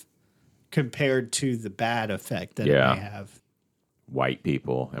have compared to the bad effect that Yeah. it may have. White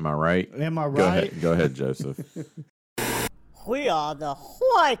people. Am I right? Am I Go right? ahead. Go ahead, Joseph. We are the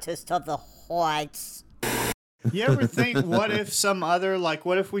whitest of the whites. You ever think, what if some other, like,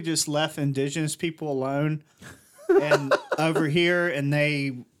 what if we just left indigenous people alone and over here and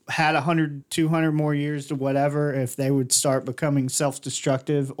they had 100, 200 more years to whatever, if they would start becoming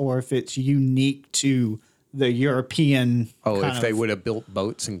self-destructive, or if it's unique to the European Oh, kind if they of- would have built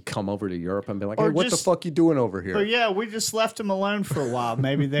boats and come over to Europe and be like, Or hey, what the just- fuck you doing over here? But yeah, we just left them alone for a while.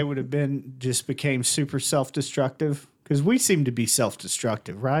 Maybe they would have became super self-destructive, because we seem to be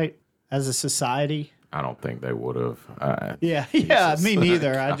self-destructive, right? As a society. I don't think they would have. Yeah, me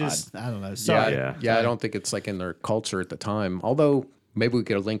neither. I don't know. Sorry. Yeah. I don't think it's like in their culture at the time. Although maybe we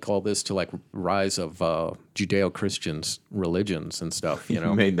could link all this to like rise of Judeo-Christians religions and stuff, you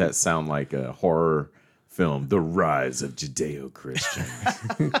know? Made that sound like a horror film, The Rise of Judeo-Christians.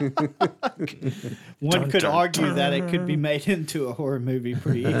 One could argue that it could be made into a horror movie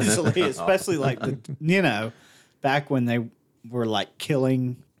pretty easily, especially like back when they were like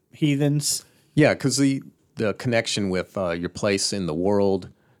killing heathens. Yeah, because the connection with your place in the world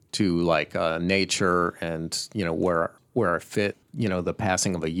to like nature and, you know, where I fit, you know, the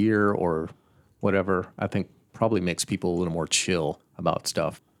passing of a year or whatever, I think probably makes people a little more chill about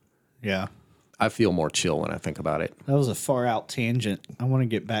stuff. Yeah. I feel more chill when I think about it. That was a far out tangent. I want to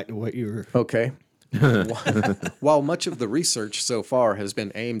get back to what you were. Okay. While much of the research so far has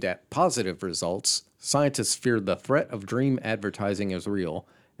been aimed at positive results, scientists fear the threat of dream advertising is real,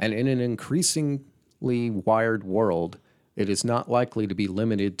 and in an increasingly wired world, it is not likely to be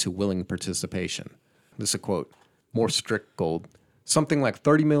limited to willing participation. This is a quote. More Strict Gold. Something like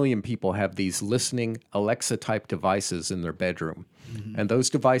 30 million people have these listening Alexa-type devices in their bedroom. And those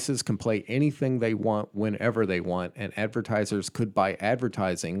devices can play anything they want whenever they want, and advertisers could buy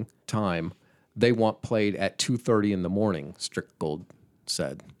advertising time they want played at 2:30 in the morning, Strict Gold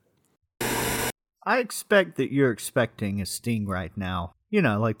said. I expect that you're expecting a sting right now. You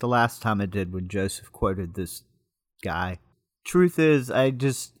know, like the last time I did when Joseph quoted this guy. Truth is, I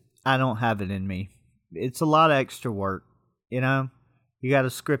don't have it in me. It's a lot of extra work, you know? You got to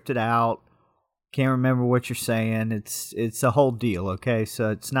script it out. Can't remember what you're saying. It's a whole deal, okay? So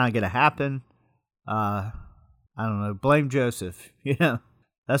it's not going to happen. I don't know. Blame Joseph. You know,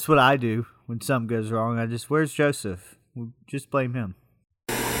 that's what I do when something goes wrong. Where's Joseph? Just blame him.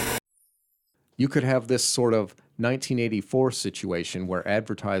 You could have this sort of 1984 situation where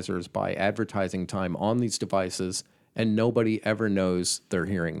advertisers buy advertising time on these devices and nobody ever knows they're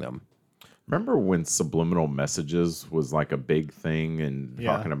hearing them. Remember when subliminal messages was like a big thing, and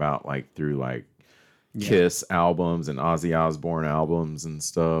talking about like through like Kiss albums and Ozzy Osbourne albums and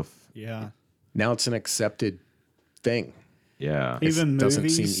stuff? Yeah. Now it's an accepted thing. Yeah. Even It doesn't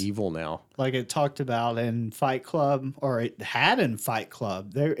seem movies, evil now. like it talked about in Fight Club, or it had in Fight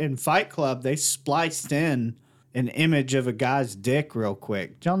Club. In Fight Club, they spliced in an image of a guy's dick real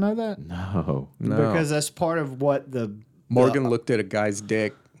quick. Did y'all know that? No. No. Because that's part of what Morgan looked at a guy's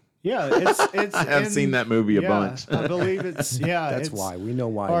dick. Yeah, it's I've seen that movie a bunch. I believe it's That's it's- why. We know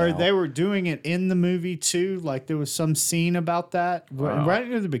why Or now. they were doing it in the movie too. Like there was some scene about that right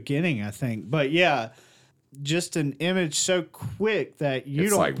near the beginning, I think. But yeah, just an image so quick that you It's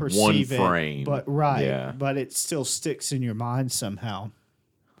don't like one perceive frame. it. But Yeah. but it still sticks in your mind somehow.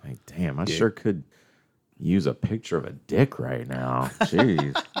 Like, damn, I sure could use a picture of a dick right now.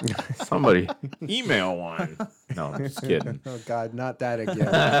 Jeez. Somebody email one. No, I'm just kidding. Oh, God, not that again.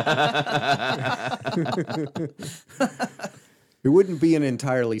 It wouldn't be an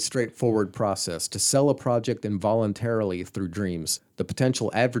entirely straightforward process to sell a project involuntarily through dreams. The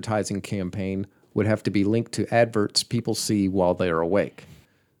potential advertising campaign would have to be linked to adverts people see while they are awake.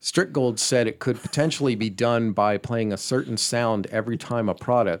 Strict Gold said it could potentially be done by playing a certain sound every time a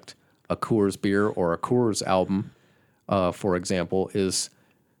product, a Coors beer or a Coors album, for example, is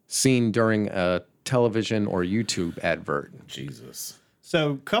seen during a television or YouTube advert. Jesus.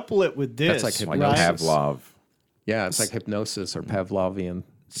 So couple it with this. That's like Like hypnosis. Pavlov. Yeah, it's like hypnosis or Pavlovian.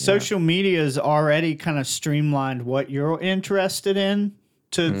 Social media has already kind of streamlined what you're interested in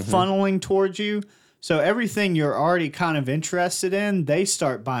to funneling towards you. So everything you're already kind of interested in, they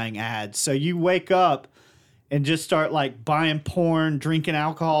start buying ads. So you wake up and just start like buying porn, drinking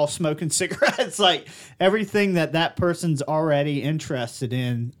alcohol, smoking cigarettes, like everything that person's already interested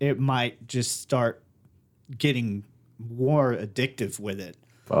in, it might just start getting more addictive with it.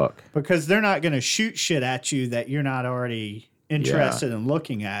 Fuck. Because they're not going to shoot shit at you that you're not already interested in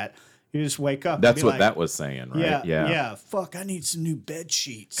looking at. You just wake up. That's and be what like, that was saying, right? Yeah. Fuck, I need some new bed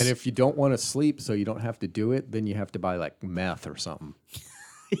sheets. And if you don't want to sleep so you don't have to do it, then you have to buy like meth or something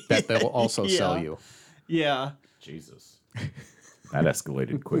that they'll also sell you. yeah. Jesus. That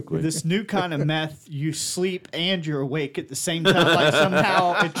escalated quickly. This new kind of meth, you sleep and you're awake at the same time. Like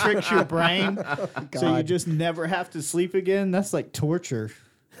somehow it tricks your brain. So you just never have to sleep again. That's like torture.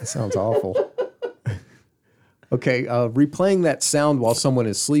 That sounds awful. Okay, replaying that sound while someone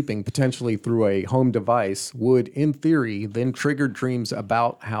is sleeping, potentially through a home device, would, in theory, then trigger dreams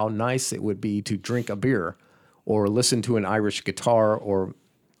about how nice it would be to drink a beer, or listen to an Irish guitar, or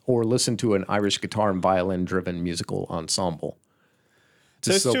listen to an Irish guitar and violin-driven musical ensemble.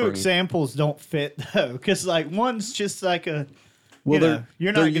 Those two examples don't fit though, because like one's just like a, Well,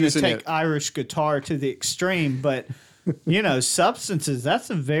 you're they're not going to using take it- Irish guitar to the extreme, but substances, that's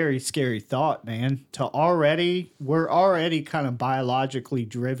a very scary thought, man. We're already kind of biologically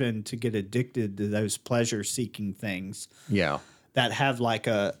driven to get addicted to those pleasure seeking things Yeah. that have like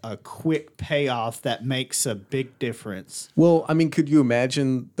a quick payoff that makes a big difference. Well, I mean, could you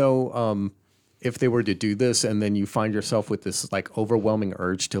imagine, though, if they were to do this and then you find yourself with this like overwhelming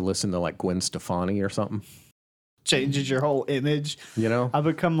urge to listen to like Gwen Stefani or something? Changes your whole image. You know? I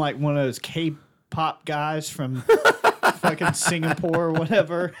become like one of those K-pop guys from fucking Singapore or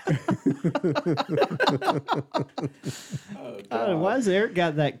whatever. God, why has Eric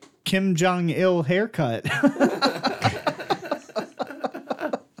got that Kim Jong-il haircut?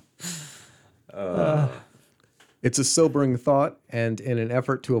 It's a sobering thought, and in an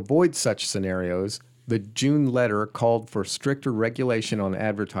effort to avoid such scenarios, the June letter called for stricter regulation on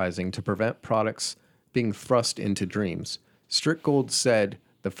advertising to prevent products being thrust into dreams. Strict Gold said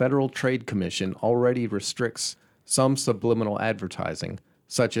the Federal Trade Commission already restricts some subliminal advertising,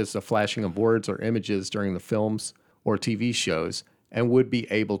 such as the flashing of words or images during the films or TV shows, and would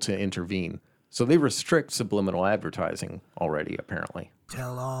be able to intervene. So they restrict subliminal advertising already, apparently.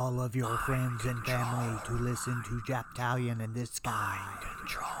 Tell all of your friends and family to listen to Japtalion and this guy.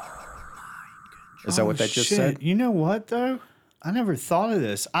 Is that what that just Shit. said? You know what, though? I never thought of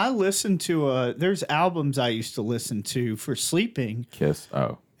this. I listened to, there's albums I used to listen to for sleeping, Kiss.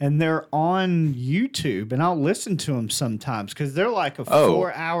 Oh. and they're on YouTube, and I'll listen to them sometimes because they're like a Oh,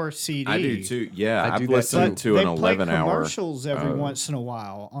 4-hour CD. I do too. Yeah, I do I've that listened too. to an They play 11-hour. commercials every once in a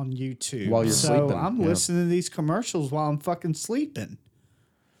while on YouTube. While you're so sleeping, I'm yeah. listening to these commercials while I'm fucking sleeping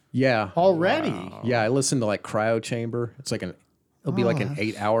Yeah. already. Yeah, I listen to like Cryo Chamber. It's like it'll be like an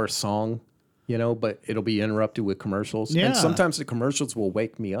 8-hour song, but it'll be interrupted with commercials. Yeah. And sometimes the commercials will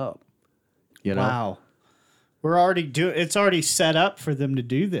wake me up. Wow. We're already it's already set up for them to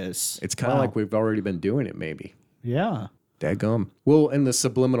do this. It's kind of like we've already been doing it, maybe. Yeah. Dadgum. Well, in the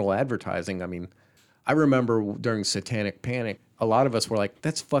subliminal advertising, I mean, I remember during Satanic Panic, a lot of us were like,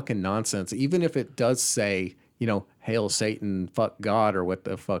 that's fucking nonsense. Even if it does say, hail Satan, fuck God, or what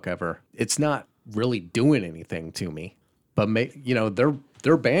the fuck ever, it's not really doing anything to me. But,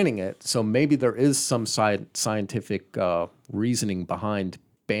 they're banning it. So maybe there is some scientific reasoning behind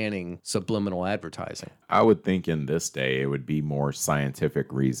banning subliminal advertising. I would think in this day it would be more scientific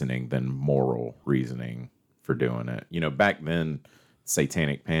reasoning than moral reasoning for doing it. Back then,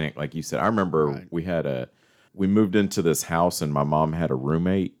 Satanic Panic, like you said, I remember we moved into this house and my mom had a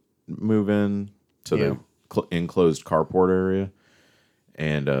roommate move in to the enclosed carport area.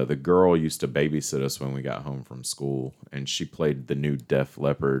 And the girl used to babysit us when we got home from school. And she played the new Def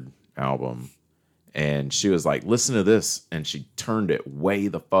Leppard album. And she was like, listen to this. And she turned it way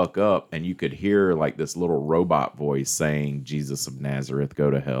the fuck up. And you could hear like this little robot voice saying, Jesus of Nazareth,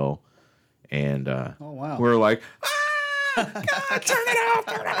 go to hell. And wow. we were like, God, turn it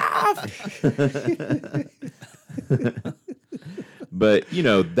off. But,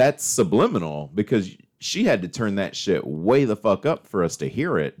 that's subliminal because she had to turn that shit way the fuck up for us to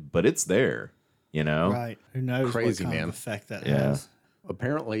hear it. But it's there, Right. Who knows Crazy, what kind man. of effect that Yeah. has.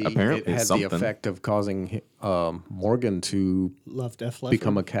 Apparently it Apparently had something. the effect of causing Morgan to Love Def Leppard.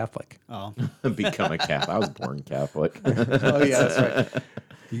 become a Catholic. Oh, Become a Catholic. I was born Catholic. Oh, yeah, that's right.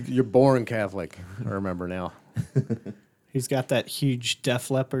 You're born Catholic. I remember now. he's got that huge Def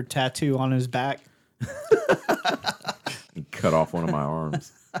Leppard tattoo on his back. He cut off one of my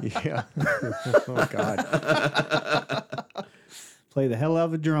arms. Yeah. Oh, God. Play the hell out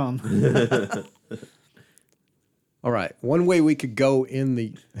of a drum. All right. One way we could go in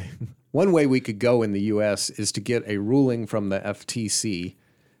the U.S. is to get a ruling from the FTC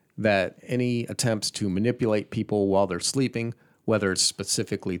that any attempts to manipulate people while they're sleeping, whether it's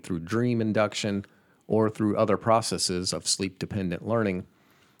specifically through dream induction or through other processes of sleep-dependent learning,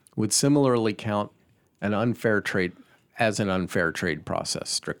 would similarly count an unfair trade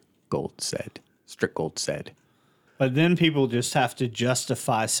process. Strickgold said. But then people just have to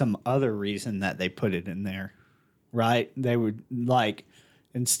justify some other reason that they put it in there, right? They would like,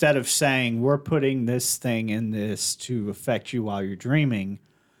 instead of saying we're putting this thing in this to affect you while you're dreaming,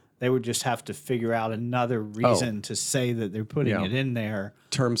 they would just have to figure out another reason to say that they're putting Yeah. it in there.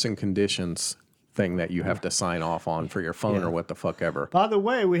 Terms and conditions thing that you have to sign off on for your phone or what the fuck ever. By the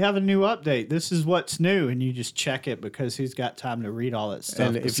way, we have a new update. This is what's new, and you just check it because he's got time to read all that stuff.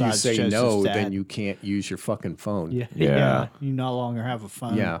 And if you besides say Joseph's no, dad. then you can't use your fucking phone. yeah, Yeah. you no longer have a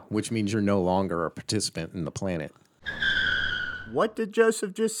phone. Yeah, which means you're no longer a participant in the planet. What did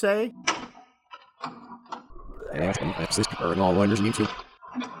Joseph just say?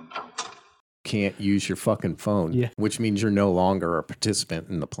 Can't use your fucking phone. Yeah. Which means you're no longer a participant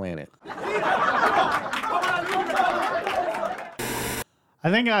in the planet. I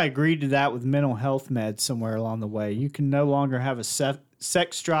think I agreed to that with mental health meds somewhere along the way. You can no longer have a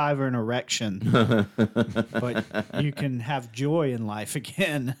sex drive or an erection, but you can have joy in life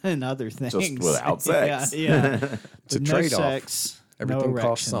again and other things. Just without sex. Yeah. It's a With trade-off. No sex, Everything no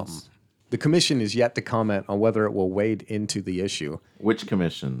costs erections. something. The commission is yet to comment on whether it will wade into the issue. Which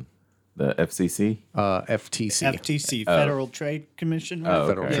commission? The FCC? FTC. FTC, Federal Trade Commission. right? Oh,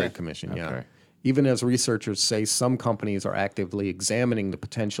 Federal okay. Trade Commission, yeah. Okay. Even as researchers say some companies are actively examining the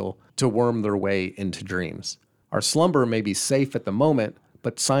potential to worm their way into dreams. Our slumber may be safe at the moment,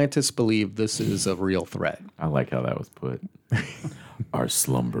 but scientists believe this is a real threat. I like how that was put. Our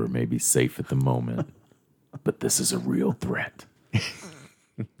slumber may be safe at the moment, but this is a real threat.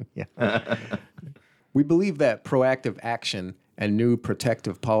 We believe that proactive action and new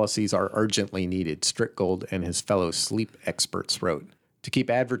protective policies are urgently needed, Strickgold and his fellow sleep experts wrote, to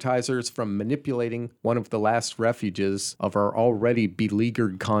keep advertisers from manipulating one of the last refuges of our already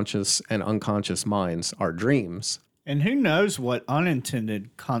beleaguered conscious and unconscious minds, our dreams. And who knows what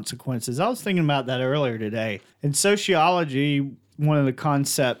unintended consequences. I was thinking about that earlier today. In sociology, one of the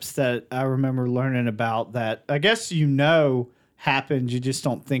concepts that I remember learning about that I guess happens, you just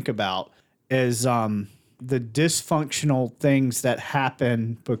don't think about, is the dysfunctional things that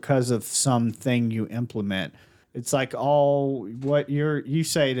happen because of something you implement. It's like all what you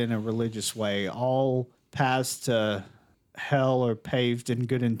say it in a religious way, all paths to hell are paved in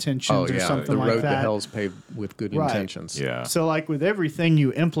good intentions or something the like road that. to hell's paved with good Right. intentions. Yeah. So, like with everything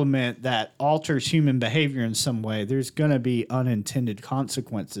you implement that alters human behavior in some way, there's going to be unintended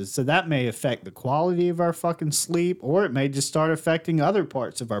consequences. So, that may affect the quality of our fucking sleep, or it may just start affecting other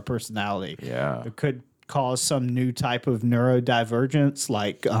parts of our personality. Yeah. It could cause some new type of neurodivergence,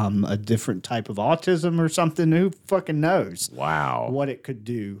 like a different type of autism or something. Who fucking knows? Wow. What it could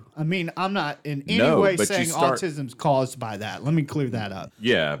do. I mean, I'm not in any No, way but you saying start- autism's caused by that. Let me clear that up.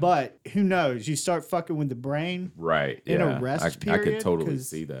 Yeah. But who knows? You start fucking with the brain. Right. in a yeah. rest I could period, totally 'cause-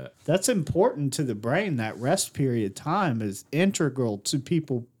 see that. That's important to the brain. That rest period time is integral to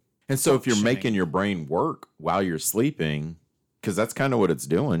people. And so if you're functioning. making your brain work while you're sleeping, because that's kind of what it's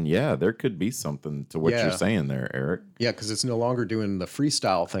doing, yeah, there could be something to what Yeah. you're saying there, Eric. Yeah, because it's no longer doing the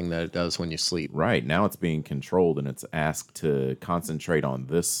freestyle thing that it does when you sleep. Right. Now it's being controlled and it's asked to concentrate on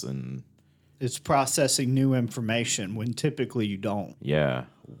this and It's processing new information when typically you don't. yeah.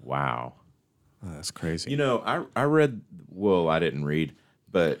 Wow. That's crazy. You know, I read, well, I didn't read,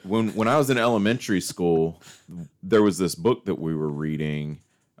 but when I was in elementary school, there was this book that we were reading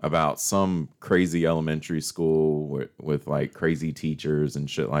about some crazy elementary school with like crazy teachers and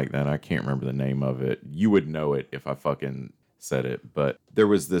shit like that. I can't remember the name of it. You would know it if I fucking said it. But there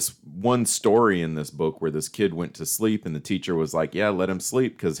was this one story in this book where this kid went to sleep and the teacher was like, yeah, let him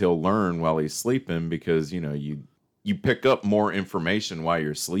sleep because he'll learn while he's sleeping because, you know, you pick up more information while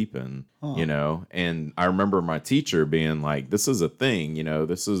you're sleeping, you know? And I remember my teacher being like, this is a thing, you know,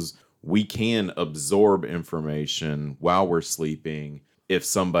 we can absorb information while we're sleeping if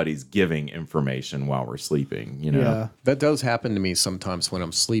somebody's giving information while we're sleeping, you know? Yeah. That does happen to me sometimes when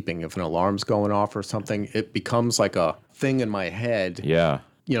I'm sleeping. If an alarm's going off or something, it becomes like a thing in my head. Yeah.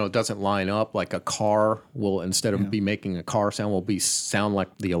 You know, it doesn't line up. Like a car will, instead of be making a car sound, will be sound like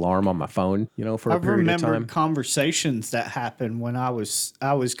the alarm on my phone, you know, for a I've period of remembered time. conversations that happened when I was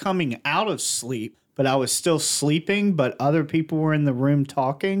coming out of sleep, but I was still sleeping, but other people were in the room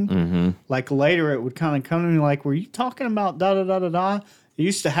talking. Mm-hmm. Like later, it would kind of come to me like, "Were you talking about da da da da da?" It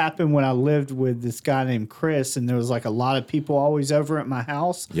used to happen when I lived with this guy named Chris, and there was like a lot of people always over at my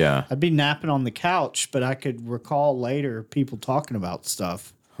house. Yeah. I'd be napping on the couch, but I could recall later people talking about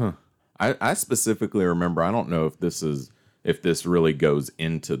stuff. I specifically remember, I don't know if this really goes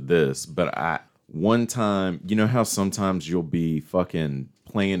into this, but one time, you know how sometimes you'll be fucking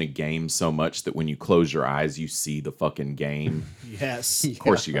playing a game so much that when you close your eyes, you see the fucking game. Yes. Of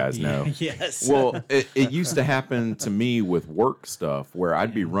course you guys know. Yes. Well, it used to happen to me with work stuff where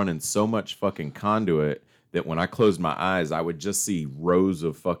I'd be running so much fucking conduit that when I closed my eyes, I would just see rows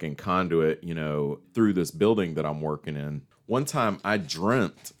of fucking conduit, you know, through this building that I'm working in. One time I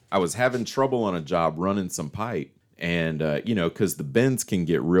dreamt I was having trouble on a job running some pipe. And, you know, because the bends can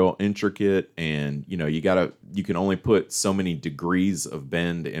get real intricate and, you know, you can only put so many degrees of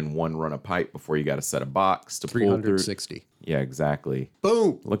bend in one run of pipe before you got to set a box to pull through. 360. Yeah, exactly.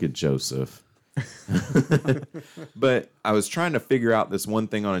 Boom. Look at Joseph. But I was trying to figure out this one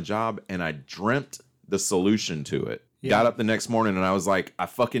thing on a job and I dreamt the solution to it. Got up the next morning and I was like, I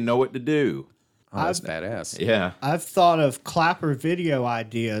fucking know what to do. Oh, that's badass. Yeah. I've thought of clapper video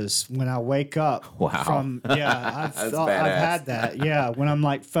ideas when I wake up. Wow. I've That's I've badass. had that. Yeah. When I'm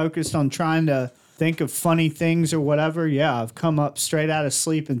like focused on trying to think of funny things or whatever. Yeah. I've come up straight out of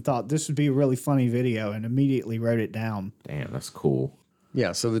sleep and thought this would be a really funny video and immediately wrote it down. Damn, that's cool.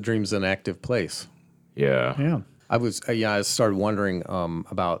 Yeah, so the dream's an active place. Yeah. Yeah. I started wondering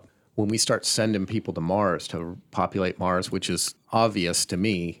about when we start sending people to Mars to populate Mars, which is obvious to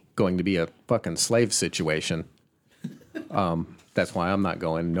me going to be a fucking slave situation. That's why I'm not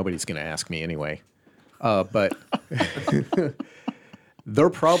going. Nobody's going to ask me anyway. But they're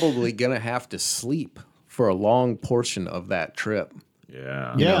probably going to have to sleep for a long portion of that trip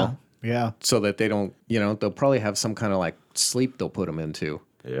Yeah. Yeah. Yeah. so that they don't, they'll probably have some kind of like sleep they'll put them into.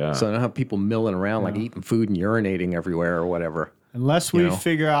 Yeah. So they don't have people milling around like eating food and urinating everywhere or whatever. Unless we know.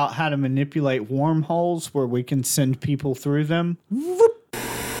 figure out how to manipulate wormholes where we can send people through them.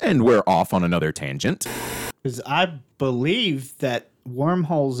 And we're off on another tangent. Because I believe that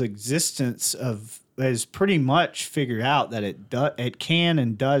wormholes' existence is pretty much figured out that it can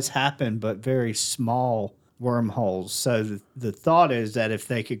and does happen, but very small wormholes. So the thought is that if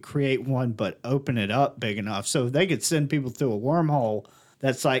they could create one but open it up big enough, so if they could send people through a wormhole,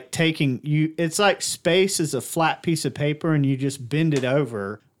 that's like it's like space is a flat piece of paper and you just bend it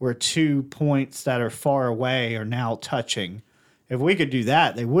over where 2 points that are far away are now touching. If we could do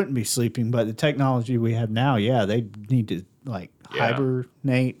that, they wouldn't be sleeping. But the technology we have now, yeah, they need to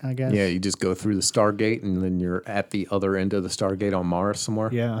hibernate, I guess. Yeah, you just go through the Stargate and then you're at the other end of the Stargate on Mars somewhere.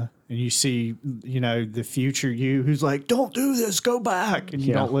 Yeah. And you see, the future you who's like, don't do this, go back. And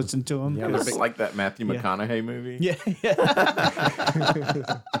you don't listen to him. Yeah, It's like that Matthew McConaughey movie. Yeah.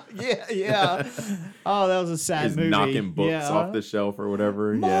 Yeah. Oh, that was a sad He's movie. knocking books off the shelf or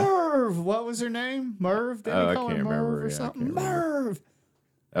whatever. Yeah. Merv. What was her name? Merv? Did Oh, they I call her can't Merv remember. or Yeah, I something? can't remember. Merv.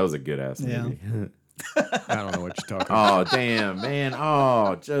 That was a good ass Yeah. movie. I don't know what you're talking about. Oh, damn, man.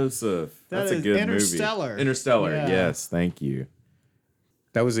 Oh, Joseph. That That's a is good Interstellar. movie. Interstellar. Yeah. Yes, thank you.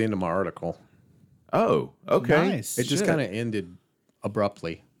 That was the end of my article. Oh, okay. Nice. It just Shit. kind of ended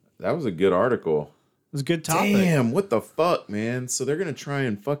abruptly. That was a good article. It was a good topic. Damn, what the fuck, man? So they're going to try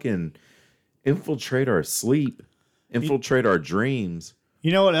and fucking infiltrate our sleep, infiltrate our dreams.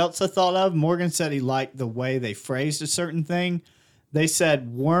 You know what else I thought of? Morgan said he liked the way they phrased a certain thing. They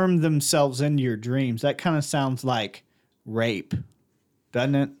said worm themselves into your dreams. That kind of sounds like rape,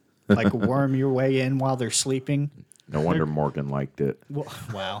 doesn't it? Like worm your way in while they're sleeping. No wonder Morgan liked it. Well,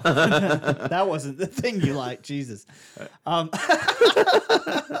 wow. That wasn't the thing you liked. Jesus. Worm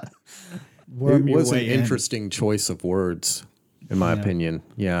It your was an way in. interesting choice of words, in my opinion.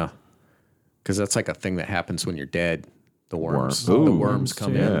 Yeah. Because that's like a thing that happens when you're dead. The worms. Worm. The Ooh, worms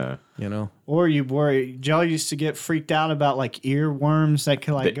come yeah. in, Or you worry. Y'all used to get freaked out about like earworms that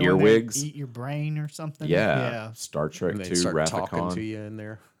could like The go in there and earwigs? eat your brain or something. Yeah. Star Trek And they 2, start Wrath of talking Khan. to you in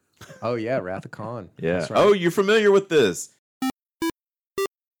there. Oh, yeah, Wrath of Khan. Yeah. That's right. Oh, you're familiar with this.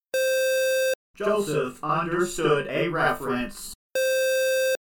 Joseph understood a reference.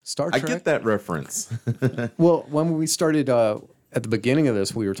 Star I Trek. get that reference. Well, when we started at the beginning of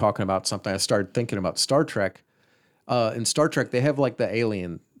this, we were talking about something. I started thinking about Star Trek. in Star Trek, they have like the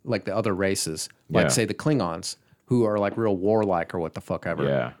alien, like the other races, like Yeah. say the Klingons, who are like real warlike or what the fuck ever.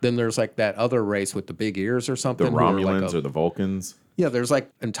 Yeah. Then there's like that other race with the big ears or something. The who are Romulans like or the Vulcans. yeah, there's like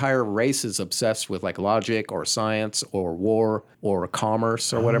entire races obsessed with like logic or science or war or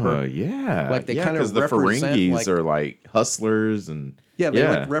commerce or whatever. Yeah. Like, they yeah, kind of 'cause the represent, Ferengis like- are like hustlers and Yeah, they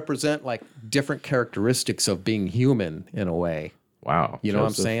like represent like different characteristics of being human in a way. wow. You know what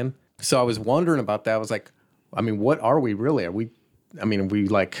I'm Joseph. saying? So I was wondering about that. I was like, I mean, what are we really? Are we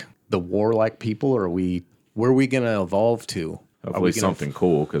like the warlike people, or where are we going to evolve to? Are Hopefully we gonna something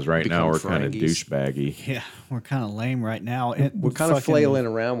cool, because right now we're become kind of Ferengis? douchebaggy. Yeah, we're kind of lame right now. We're kind of flailing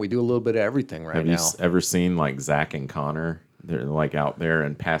around. We do a little bit of everything right Have now. you ever seen like Zach and Connor? They're like out there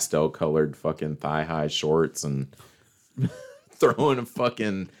in pastel colored fucking thigh high shorts and throwing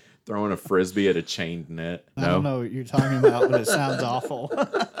a frisbee at a chained net. I don't know what you're talking about, but it sounds awful.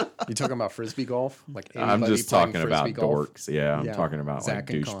 You talking about frisbee golf? Like I'm anybody just playing talking about frisbee golf? dorks. Yeah, I'm Yeah. talking about Zach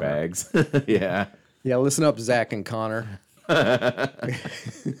like and Connor. douchebags. Yeah. Yeah, listen up, Zach and Connor.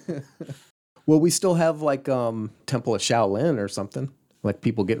 Well, we still have like Temple of Shaolin or something. Like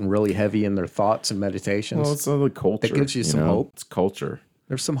people getting really heavy in their thoughts and meditations. Well, it's the culture. That gives you some know? hope. It's culture.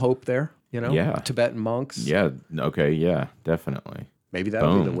 There's some hope there, you know? Yeah. Tibetan monks. Yeah. Okay. Yeah. Definitely. Maybe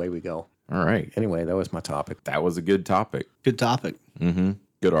that'll be the Boom. way we go. All right. Anyway, that was my topic. That was a good topic. Good topic. Mm-hmm.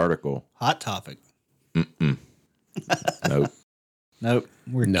 Good article. Hot topic. Nope. Nope.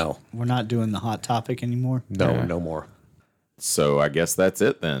 We're No. not doing the hot topic anymore. No, Yeah. no more. So I guess that's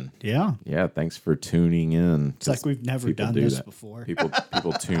it then. Yeah. Yeah. Thanks for tuning in. It's like we've never people done do this that. before. People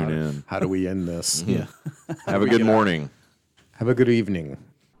tune in. How do we end this? Yeah. Have a good morning. Have a good evening.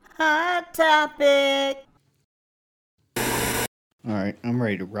 Hot topic. All right. I'm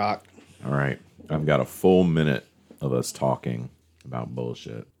ready to rock. All right. I've got a full minute of us talking about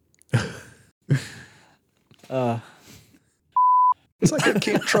bullshit. It's like I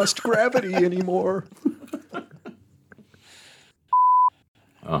can't trust gravity anymore.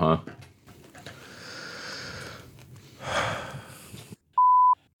 Uh-huh.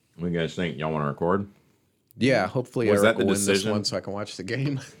 What do you guys think? Y'all want to record? Yeah, hopefully Was Eric that the will win this decision? one so I can watch the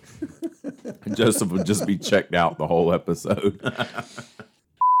game. Joseph would just be checked out the whole episode.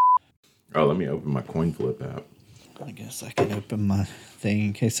 Oh, let me open my coin flip app. I guess I can open my thing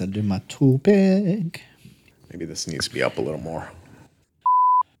in case I do my tool bag. Maybe this needs to be up a little more.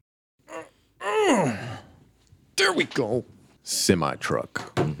 There we go. Semi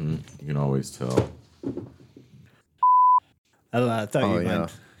truck. You can always tell. I don't know. I thought Oh, you yeah.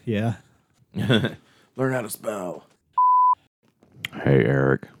 meant. Yeah. Learn how to spell. Hey,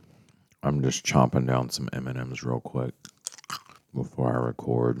 Eric. I'm just chomping down some M&Ms real quick before I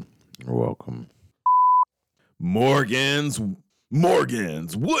record. You're welcome. Morgan's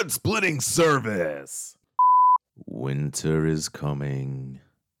wood splitting service. Winter is coming.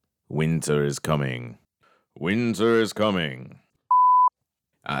 Winter is coming. Winter is coming.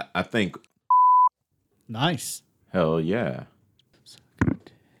 I think, Nice. hell yeah.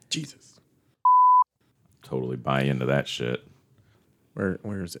 Jesus. Totally buy into that shit. Where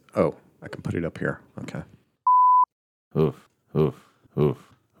is it? Oh, I can put it up here. Okay. Hoof, hoof, hoof,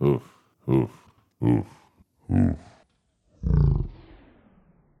 hoof, hoof, hoof, hoof.